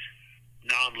dies?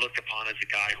 Now I'm looked upon as a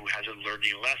guy who hasn't learned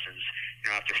any lessons.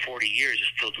 After 40 years, is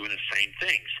still doing the same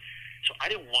things. So I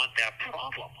didn't want that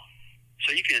problem.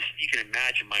 So you can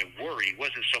imagine my worry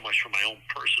wasn't so much for my own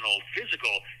personal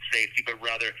physical safety, but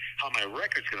rather how my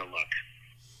record's going to look.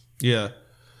 Yeah.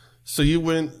 So you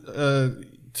went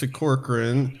to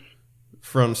Corcoran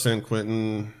from San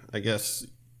Quentin. I guess,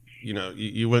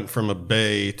 you went from a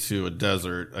bay to a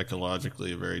desert,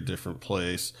 ecologically a very different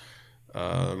place.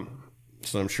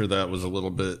 So I'm sure that was a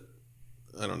little bit,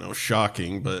 I don't know,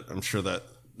 shocking, but I'm sure that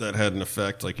had an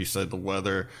effect, like you said, the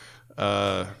weather.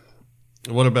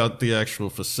 What about the actual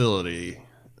facility?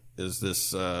 Is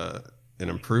this an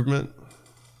improvement?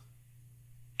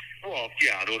 Well,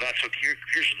 yeah, though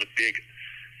here's the big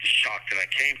shock that I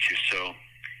came to. So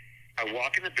I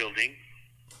walk in the building,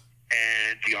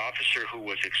 and the officer who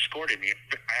was escorting me,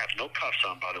 I have no cuffs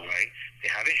on, by the way. They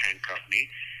haven't handcuffed me.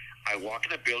 I walk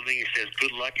in the building, he says,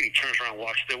 good luck, and he turns around and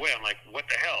walks the way. I'm like, what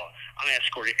the hell? I'm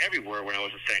escorted everywhere when I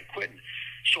was in San Quentin.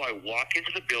 So I walk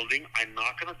into the building, I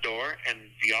knock on the door, and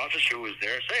the officer who was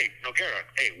there says, hey, Noguera,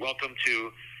 hey, welcome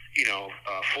to,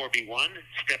 4B1,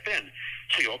 step in.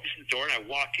 So he opens the door, and I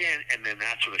walk in, and then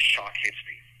that's where the shock hits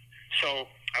me. So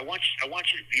I want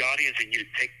you, the audience, and you to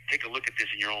take a look at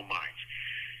this in your own minds.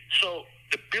 So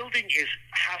the building is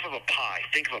half of a pie.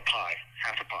 Think of a pie,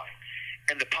 half a pie.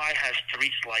 And the pie has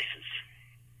 3 slices,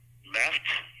 left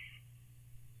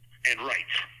and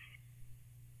right.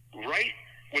 Right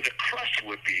where the crust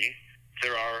would be,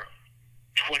 there are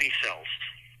 20 cells.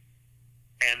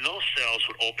 And those cells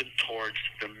would open towards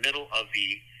the middle of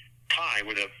the pie,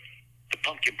 where the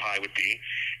pumpkin pie would be.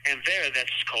 And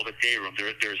that's called a day room.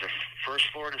 There's a first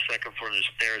floor and a second floor, and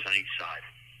there's stairs on each side.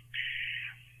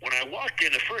 When I walked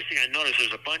in, the first thing I noticed,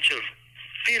 there's a bunch of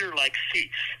theater-like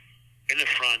seats in the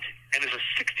front, and there's a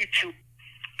 62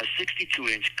 a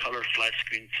 62-inch color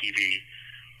flat-screen TV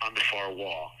on the far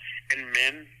wall. And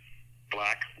men,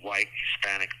 black, white,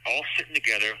 Hispanic, all sitting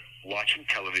together watching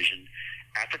television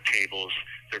at the tables.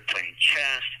 They're playing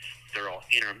chess. They're all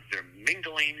they're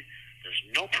mingling. There's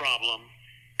no problem.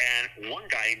 And one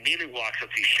guy immediately walks up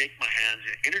to me, shake my hands,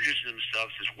 and introduces himself,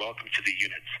 says, "Welcome to the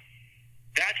unit."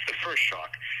 That's the first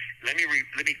shock. Let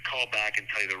me call back and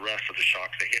tell you the rest of the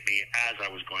shocks that hit me as I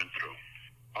was going through.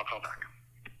 I'll call back.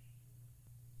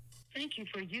 Thank you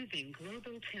for using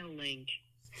Global Tel Link.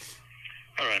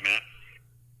 All right, Matt.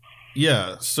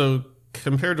 Yeah, so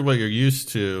compared to what you're used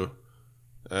to,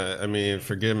 I mean,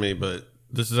 forgive me, but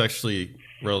this is actually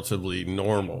relatively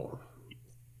normal.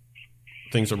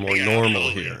 Things are more normal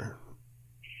absolutely. here.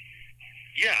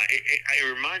 Yeah,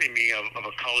 it reminded me of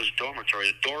a college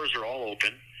dormitory. The doors are all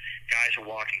open. Guys are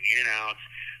walking in and out.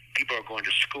 People are going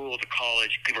to school, to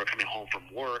college. People are coming home from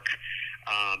work.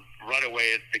 Right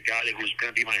away, the guy that was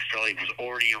going to be my cellie was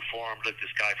already informed that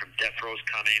this guy from death row is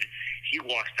coming. He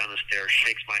walks down the stairs,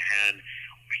 shakes my hand,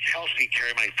 helps me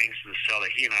carry my things to the cell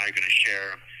that he and I are going to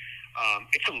share.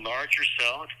 It's a larger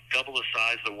cell. It's double the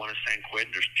size of the one in San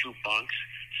Quentin. There's 2 bunks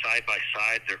side by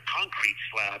side. They're concrete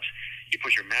slabs. You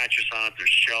put your mattress on it. There's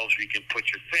shelves where you can put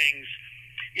your things.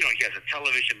 You know, he has a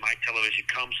television. My television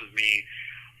comes with me.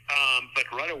 But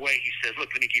right away he says,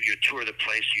 "Look, let me give you a tour of the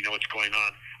place so you know what's going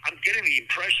on." I'm getting the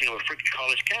impression of a freaking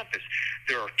college campus.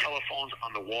 There are telephones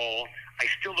on the wall. I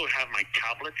still don't have my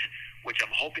tablet, which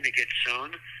I'm hoping to get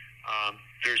soon.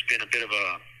 There's been a bit of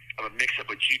a mix-up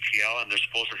with GTL, and they're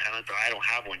supposed to have it, but I don't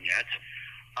have one yet.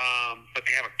 But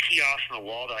they have a kiosk on the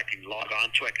wall that I can log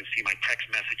on to. I can see my text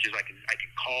messages. I can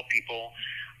call people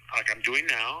like I'm doing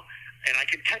now, and I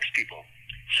can text people.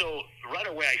 So right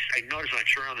away, I noticed when I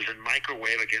turn around, there's a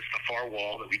microwave against the far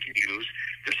wall that we can use.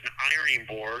 There's an ironing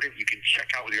board. You can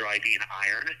check out with your ID and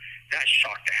iron. That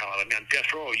shocked the hell out of me. On death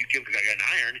row, you give the guy an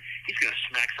iron, he's going to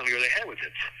smack somebody over the head with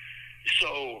it.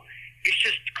 So it's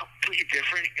just completely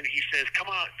different. And he says, "Come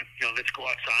on, let's go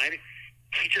outside."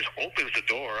 He just opens the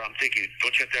door. I'm thinking,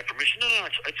 "Don't you have to have permission?" No,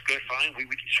 it's good, fine. We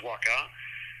can just walk out.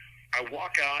 I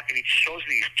walk out, and he shows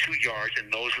me these 2 yards,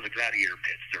 and those are the gladiator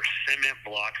pits. They're cement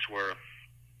blocks where,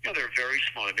 they're very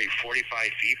small. They're maybe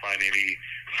 45 feet by maybe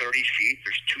 30 feet.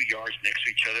 There's 2 yards next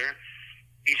to each other.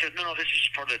 He said, no, this is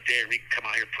just part of the day. We can come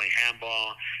out here, play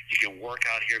handball. You can work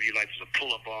out here if you like. There's a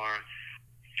pull-up bar.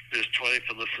 There's toilet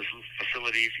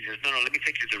facilities. He says, no, let me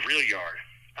take you to the real yard.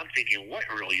 I'm thinking, what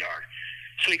real yard?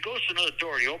 So he goes to another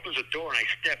door. He opens the door, and I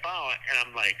step out, and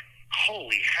I'm like,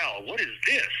 holy hell, what is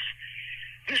this?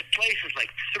 This place is like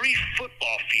 3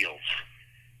 football fields.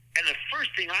 And the first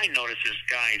thing I notice is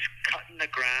guys cutting the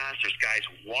grass. There's guys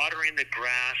watering the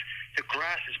grass. The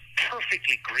grass is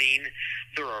perfectly green.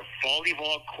 There are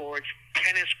volleyball courts,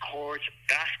 tennis courts,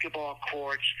 basketball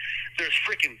courts. There's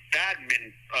freaking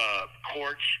badminton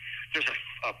courts. There's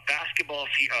a basketball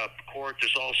court.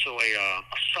 There's also a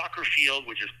soccer field,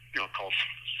 which is called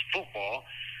football.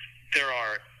 There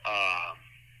are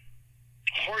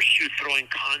horseshoe throwing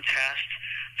contests.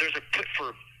 There's a put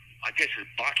for, I guess it's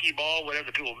bocce ball, whatever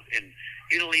the people in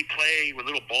Italy play with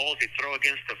little balls they throw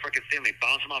against the frickin' thing. They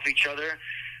bounce them off each other.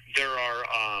 There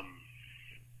are,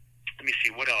 let me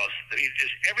see, what else? I mean,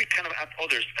 there's every kind of,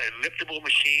 there's elliptical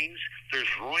machines. There's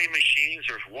rowing machines.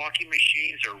 There's walking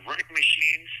machines. There's running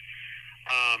machines.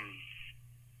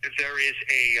 There is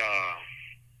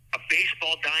a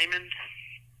baseball diamond.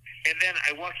 And then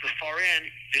I walk to the far end.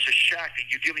 There's a shack that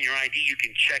you give me your ID. You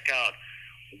can check out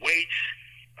weights,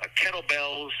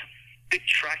 kettlebells, big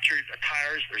tractor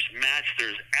tires. There's mats.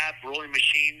 There's ab rolling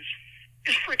machines.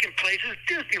 This freaking place is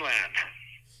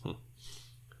Disneyland.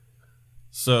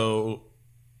 So,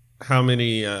 how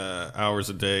many hours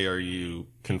a day are you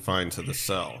confined to the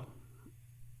cell?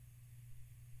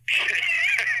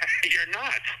 You're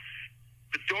not.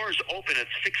 The doors open at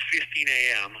 6:15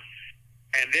 a.m.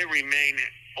 and they remain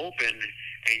open,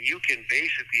 and you can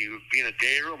basically be in a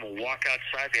day room or walk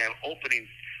outside. They have opening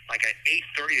like at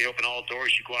 8:30. They open all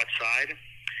doors. You go outside.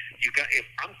 If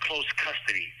I'm close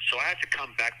custody, so I have to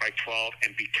come back by 12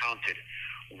 and be counted.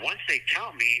 Once they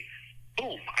count me,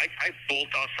 boom, I bolt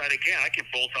outside again. I can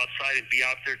bolt outside and be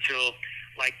out there till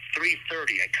like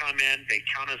 3:30. I come in, they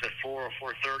count us at 4 or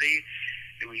 4:30.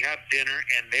 We have dinner,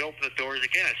 and they open the doors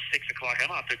again at 6 o'clock. I'm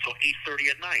out there till 8:30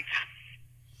 at night.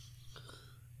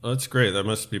 Well, that's great. That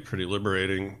must be pretty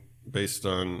liberating based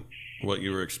on what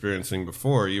you were experiencing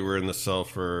before. You were in the cell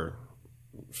for,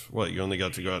 what, you only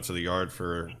got to go out to the yard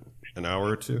for an hour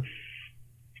or two?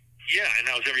 Yeah, and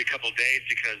that was every couple of days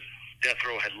because death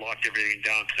row had locked everything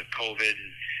down because of COVID,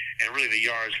 and really the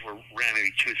yards ran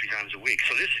maybe 2 or 3 times a week.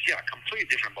 So this is, a completely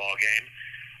different ball game.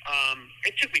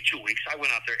 It took me 2 weeks. I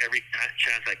went out there every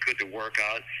chance I could to work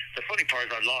out. The funny part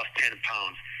is I lost 10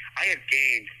 pounds. I had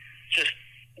gained just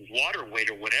water weight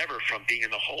or whatever from being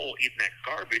in the hole eating that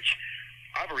garbage.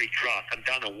 I've already dropped. I'm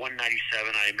down to 197.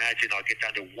 I imagine I'll get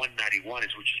down to 191,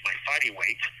 which is my fighting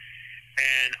weight.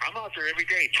 And I'm out there every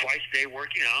day, twice a day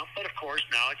working out. But of course,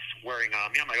 now it's wearing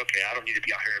on me. I'm like, okay, I don't need to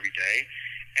be out here every day.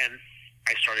 And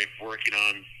I started working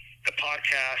on the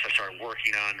podcast. I started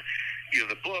working on,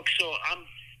 the book. So I'm,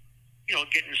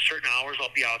 getting certain hours.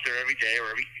 I'll be out there every day or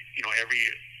every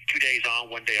 2 days on,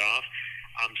 1 day off.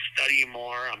 I'm studying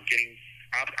more. I'm getting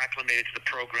acclimated to the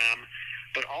program.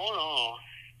 But all in all,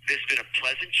 this has been a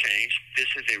pleasant change. This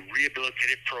is a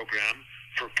rehabilitative program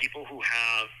for people who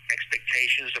have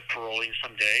expectations of paroling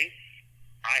someday.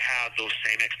 I have those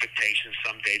same expectations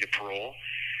someday to parole.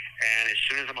 And as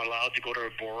soon as I'm allowed to go to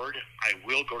a board, I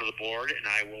will go to the board, and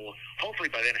I will hopefully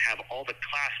by then have all the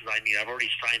classes I need. I've already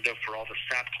signed up for all the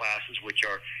SAP classes, which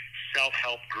are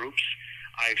self-help groups.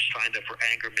 I've signed up for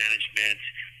anger management,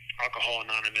 Alcohol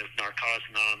Anonymous, Narcotics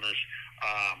Anonymous,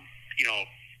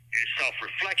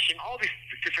 self-reflection, all these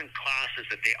different classes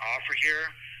that they offer here.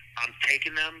 I'm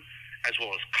taking them, as well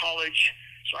as college.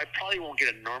 So I probably won't get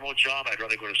a normal job. I'd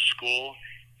rather go to school,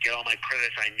 get all my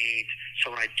credits I need. So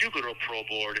when I do go to a parole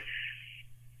board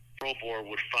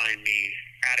would find me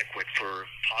adequate for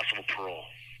possible parole.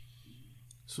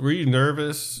 So were you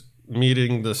nervous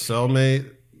meeting the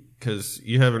cellmate? Because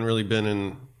you haven't really been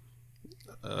in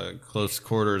close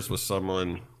quarters with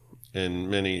someone in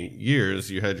many years.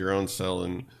 You had your own cell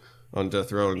on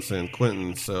death row in San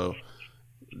Quentin. So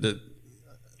did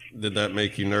that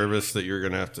make you nervous that you're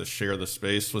going to have to share the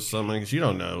space with someone? Because you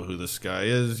don't know who this guy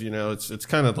is. It's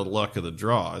kind of the luck of the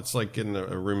draw. It's like getting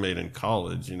a roommate in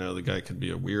college. The guy could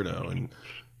be a weirdo and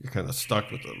you're kind of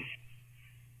stuck with him.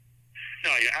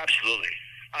 No, yeah, absolutely.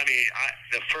 I mean,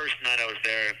 the first night I was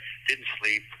there, didn't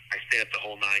sleep. I stayed up the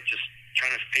whole night just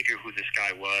trying to figure who this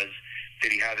guy was.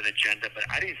 Did he have an agenda? But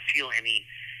I didn't feel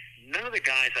none of the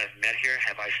guys I've met here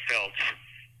have I felt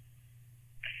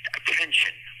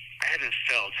attention. I haven't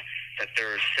felt that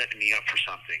they're setting me up for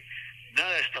something. None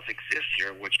of that stuff exists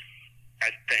here, which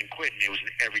at San Quentin, it was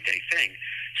an everyday thing.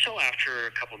 So after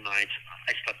a couple nights,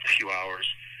 I slept a few hours.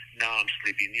 Now I'm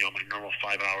sleeping, my normal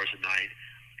 5 hours a night.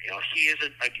 He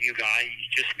isn't a new guy. You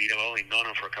just meet him. I've only known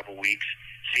him for a couple weeks.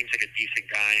 Seems like a decent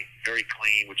guy, very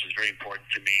clean, which is very important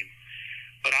to me.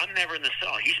 But I'm never in the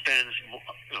cell. He spends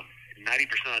 90%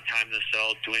 of the time in the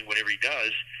cell doing whatever he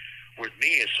does. With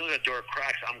me, as soon as that door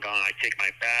cracks, I'm gone. I take my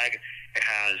bag. It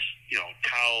has,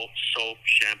 towel, soap,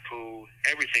 shampoo,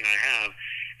 everything I have.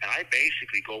 And I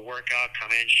basically go work out,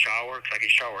 come in, shower, because I can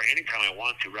shower anytime I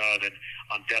want to, rather than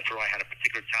on death row I had a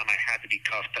particular time I had to be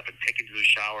cuffed up and taken to the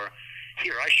shower.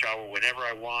 Here, I shower whenever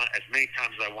I want, as many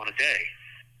times as I want a day.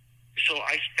 So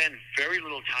I spend very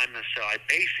little time in the cell. I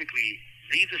basically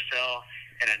leave the cell,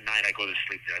 and at night I go to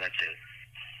sleep there. That's it.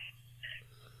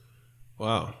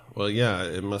 Wow. Well, yeah,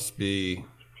 it must be.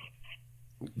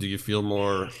 Do you feel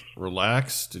more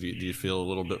relaxed? Do you feel a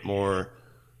little bit more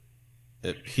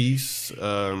at peace?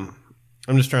 I'm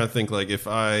just trying to think, like, if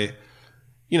I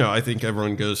think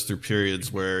everyone goes through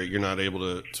periods where you're not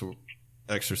able to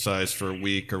exercise for a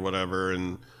week or whatever,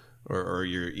 or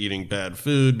you're eating bad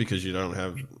food because you don't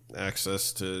have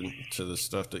access to the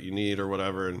stuff that you need or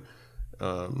whatever,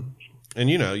 and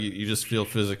you just feel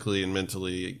physically and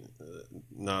mentally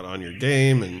not on your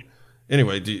game. And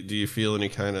anyway, do you feel any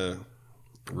kind of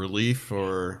relief,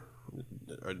 or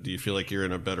do you feel like you're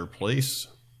in a better place?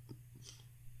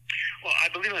 Well, I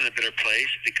believe I'm in a better place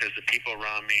because the people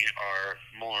around me are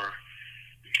more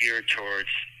geared towards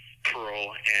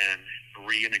parole and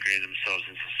reintegrating themselves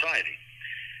in society.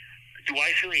 Do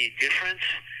I feel any difference?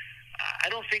 I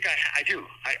don't think I do.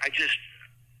 I just,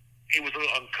 it was a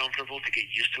little uncomfortable to get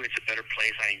used to it. It's a better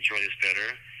place. I enjoy this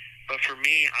better. But for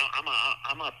me,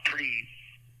 I'm a pretty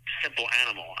simple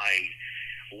animal.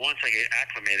 Once I get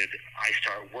acclimated, I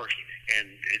start working, and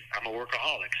I'm a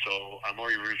workaholic. So I'm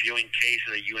already reviewing cases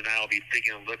that you and I will be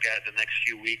taking a look at the next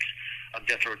few weeks on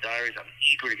Death Row Diaries. I'm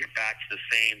eager to get back to the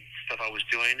same stuff I was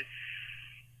doing.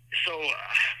 So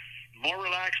more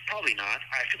relaxed, probably not.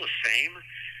 I feel the same.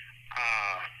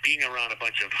 Being around a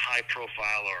bunch of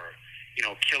high-profile or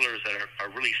killers that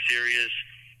are really serious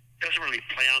doesn't really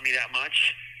play on me that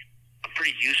much. I'm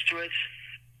pretty used to it.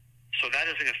 So that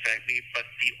doesn't affect me, but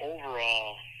the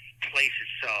overall place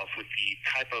itself, with the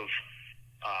type of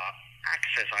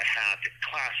access I have to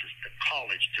classes, to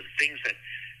college, to the things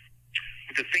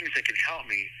that can help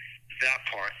me, that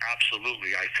part,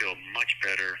 absolutely, I feel much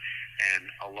better and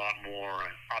a lot more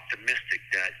optimistic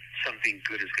that something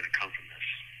good is going to come from this.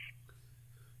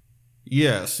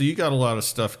 Yeah, so you got a lot of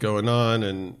stuff going on,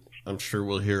 and I'm sure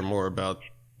we'll hear more about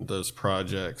those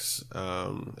projects.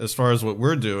 As far as what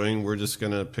we're doing, we're just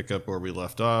going to pick up where we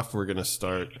left off. We're going to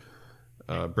start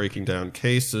breaking down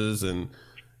cases, and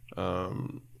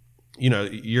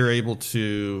you're able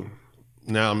to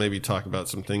now maybe talk about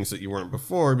some things that you weren't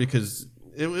before, because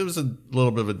it was a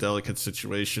little bit of a delicate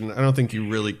situation. I don't think you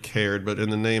really cared, but in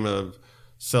the name of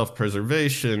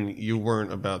self-preservation, you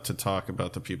weren't about to talk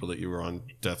about the people that you were on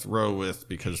death row with,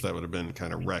 because that would have been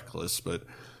kind of reckless. But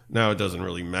now it doesn't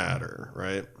really matter,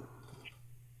 right?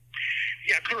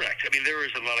 Yeah, correct. I mean, there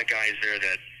was a lot of guys there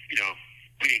that,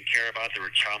 we didn't care about. There were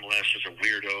child molesters or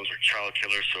weirdos or child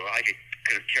killers, so I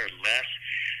could have cared less.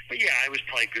 But yeah, it was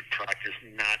probably good practice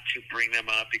not to bring them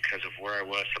up because of where I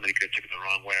was. Somebody could have taken it the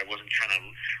wrong way. I wasn't trying to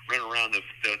run around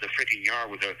the freaking yard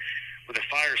with a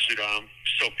fire suit on,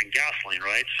 soaked in gasoline,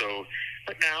 right? So,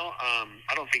 but now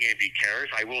I don't think anybody cares.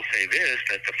 I will say this,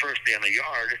 that the first day on the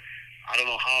yard, I don't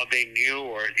know how they knew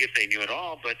or if they knew at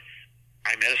all, but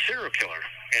I met a serial killer,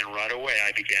 and right away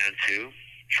I began to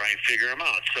try and figure him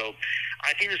out. So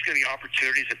I think there's going to be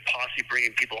opportunities of possibly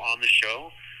bringing people on the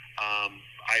show.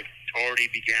 I've already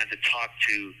began to talk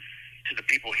to the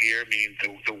people here, meaning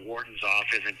the warden's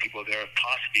office and people there,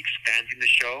 possibly expanding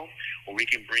the show where we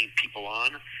can bring people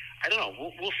on. I don't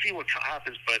know. We'll see what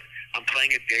happens, but I'm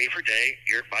playing it day for day,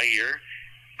 year by year.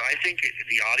 But I think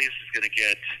the audience is going to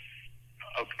get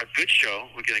a good show.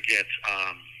 We're going to get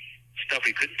stuff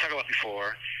we couldn't talk about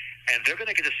before, and they're going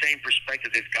to get the same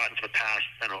perspective they've gotten for the past,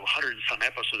 100 and some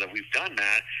episodes that we've done,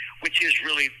 Matt, which is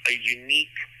really a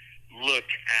unique look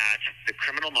at the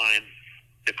criminal mind,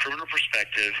 the criminal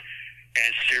perspective,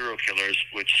 and serial killers,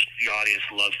 which the audience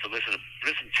loves to listen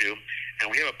to.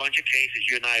 And we have a bunch of cases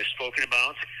you and I have spoken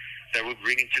about that we're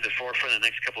bringing to the forefront in the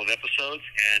next couple of episodes.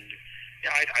 And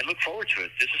yeah, I look forward to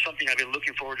it. This is something I've been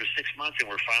looking forward to 6 months, and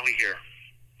we're finally here.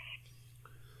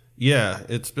 Yeah,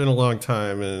 it's been a long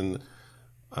time, and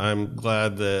I'm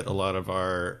glad that a lot of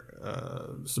our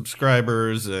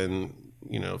subscribers and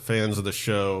fans of the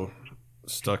show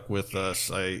stuck with us.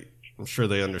 I'm sure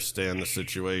they understand the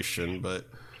situation, but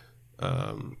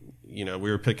we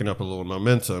were picking up a little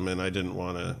momentum, and I didn't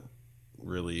want to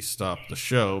really stop the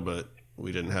show, but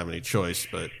we didn't have any choice.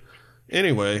 But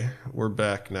anyway, we're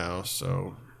back now,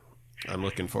 so I'm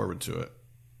looking forward to it.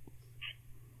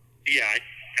 Yeah,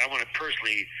 I want to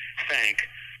personally thank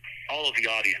all of the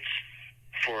audience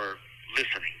for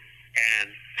listening and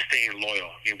staying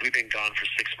loyal. We've been gone for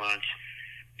 6 months.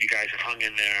 You guys have hung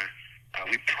in there.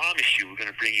 We promise you we're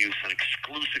going to bring you some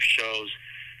exclusive shows,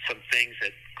 some things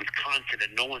with content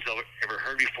that no one's ever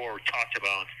heard before or talked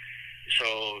about.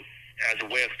 So as a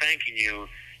way of thanking you,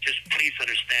 just please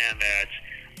understand that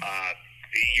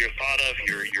you're thought of,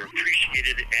 you're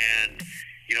appreciated, and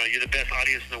you're the best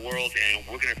audience in the world, and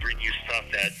we're going to bring you stuff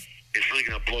that is really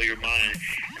going to blow your mind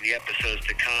in the episodes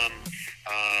to come.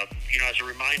 As a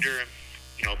reminder,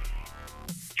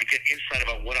 to get insight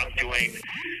about what I'm doing,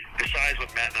 besides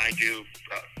what Matt and I do,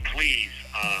 please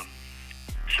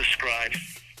subscribe,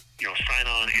 sign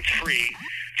on. It's free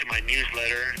to my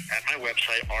newsletter at my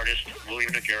website,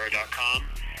 artistwilliamnoguera.com.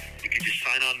 You can just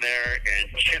sign on there,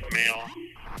 and Chimp Mail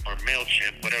or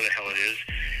MailChimp, whatever the hell it is,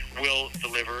 will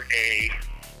deliver a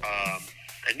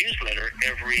newsletter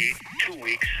every 2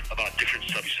 weeks about different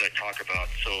subjects that I talk about.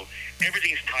 So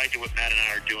everything's tied to what Matt and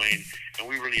I are doing, and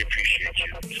we really appreciate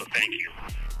you. So thank you.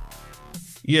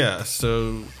 Yeah,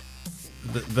 so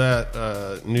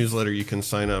that newsletter, you can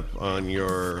sign up on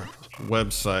your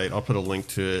website. I'll put a link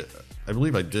to it. I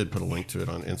believe I did put a link to it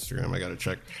on Instagram. I got to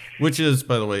check, which is,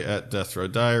 by the way, at Death Row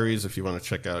Diaries. If you want to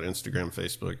check out Instagram,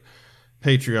 Facebook,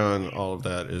 Patreon, all of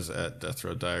that is at Death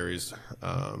Row Diaries.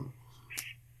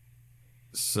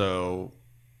 So,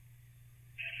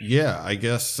 yeah, I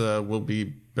guess we'll be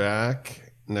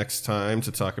back next time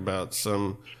to talk about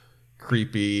some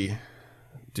creepy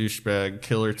douchebag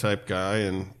killer type guy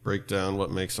and break down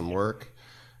what makes him work.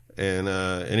 And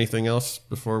anything else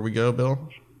before we go, Bill?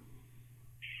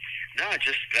 No,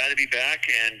 just glad to be back,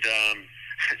 and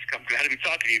I'm glad to be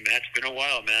talking to you, Matt. It's been a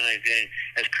while, man.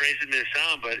 As crazy as it may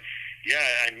sound, but yeah,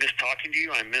 I missed talking to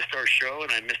you. I missed our show,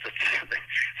 and I missed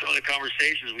some of the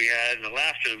conversations we had and the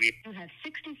laughter. You have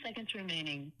 60 seconds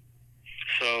remaining.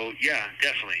 So, yeah,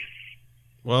 definitely.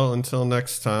 Well, until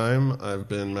next time, I've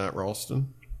been Matt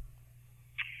Ralston.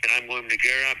 And I'm William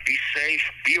Noguera. Be safe.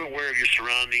 Be aware of your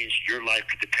surroundings. Your life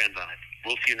could depend on it.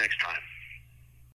 We'll see you next time.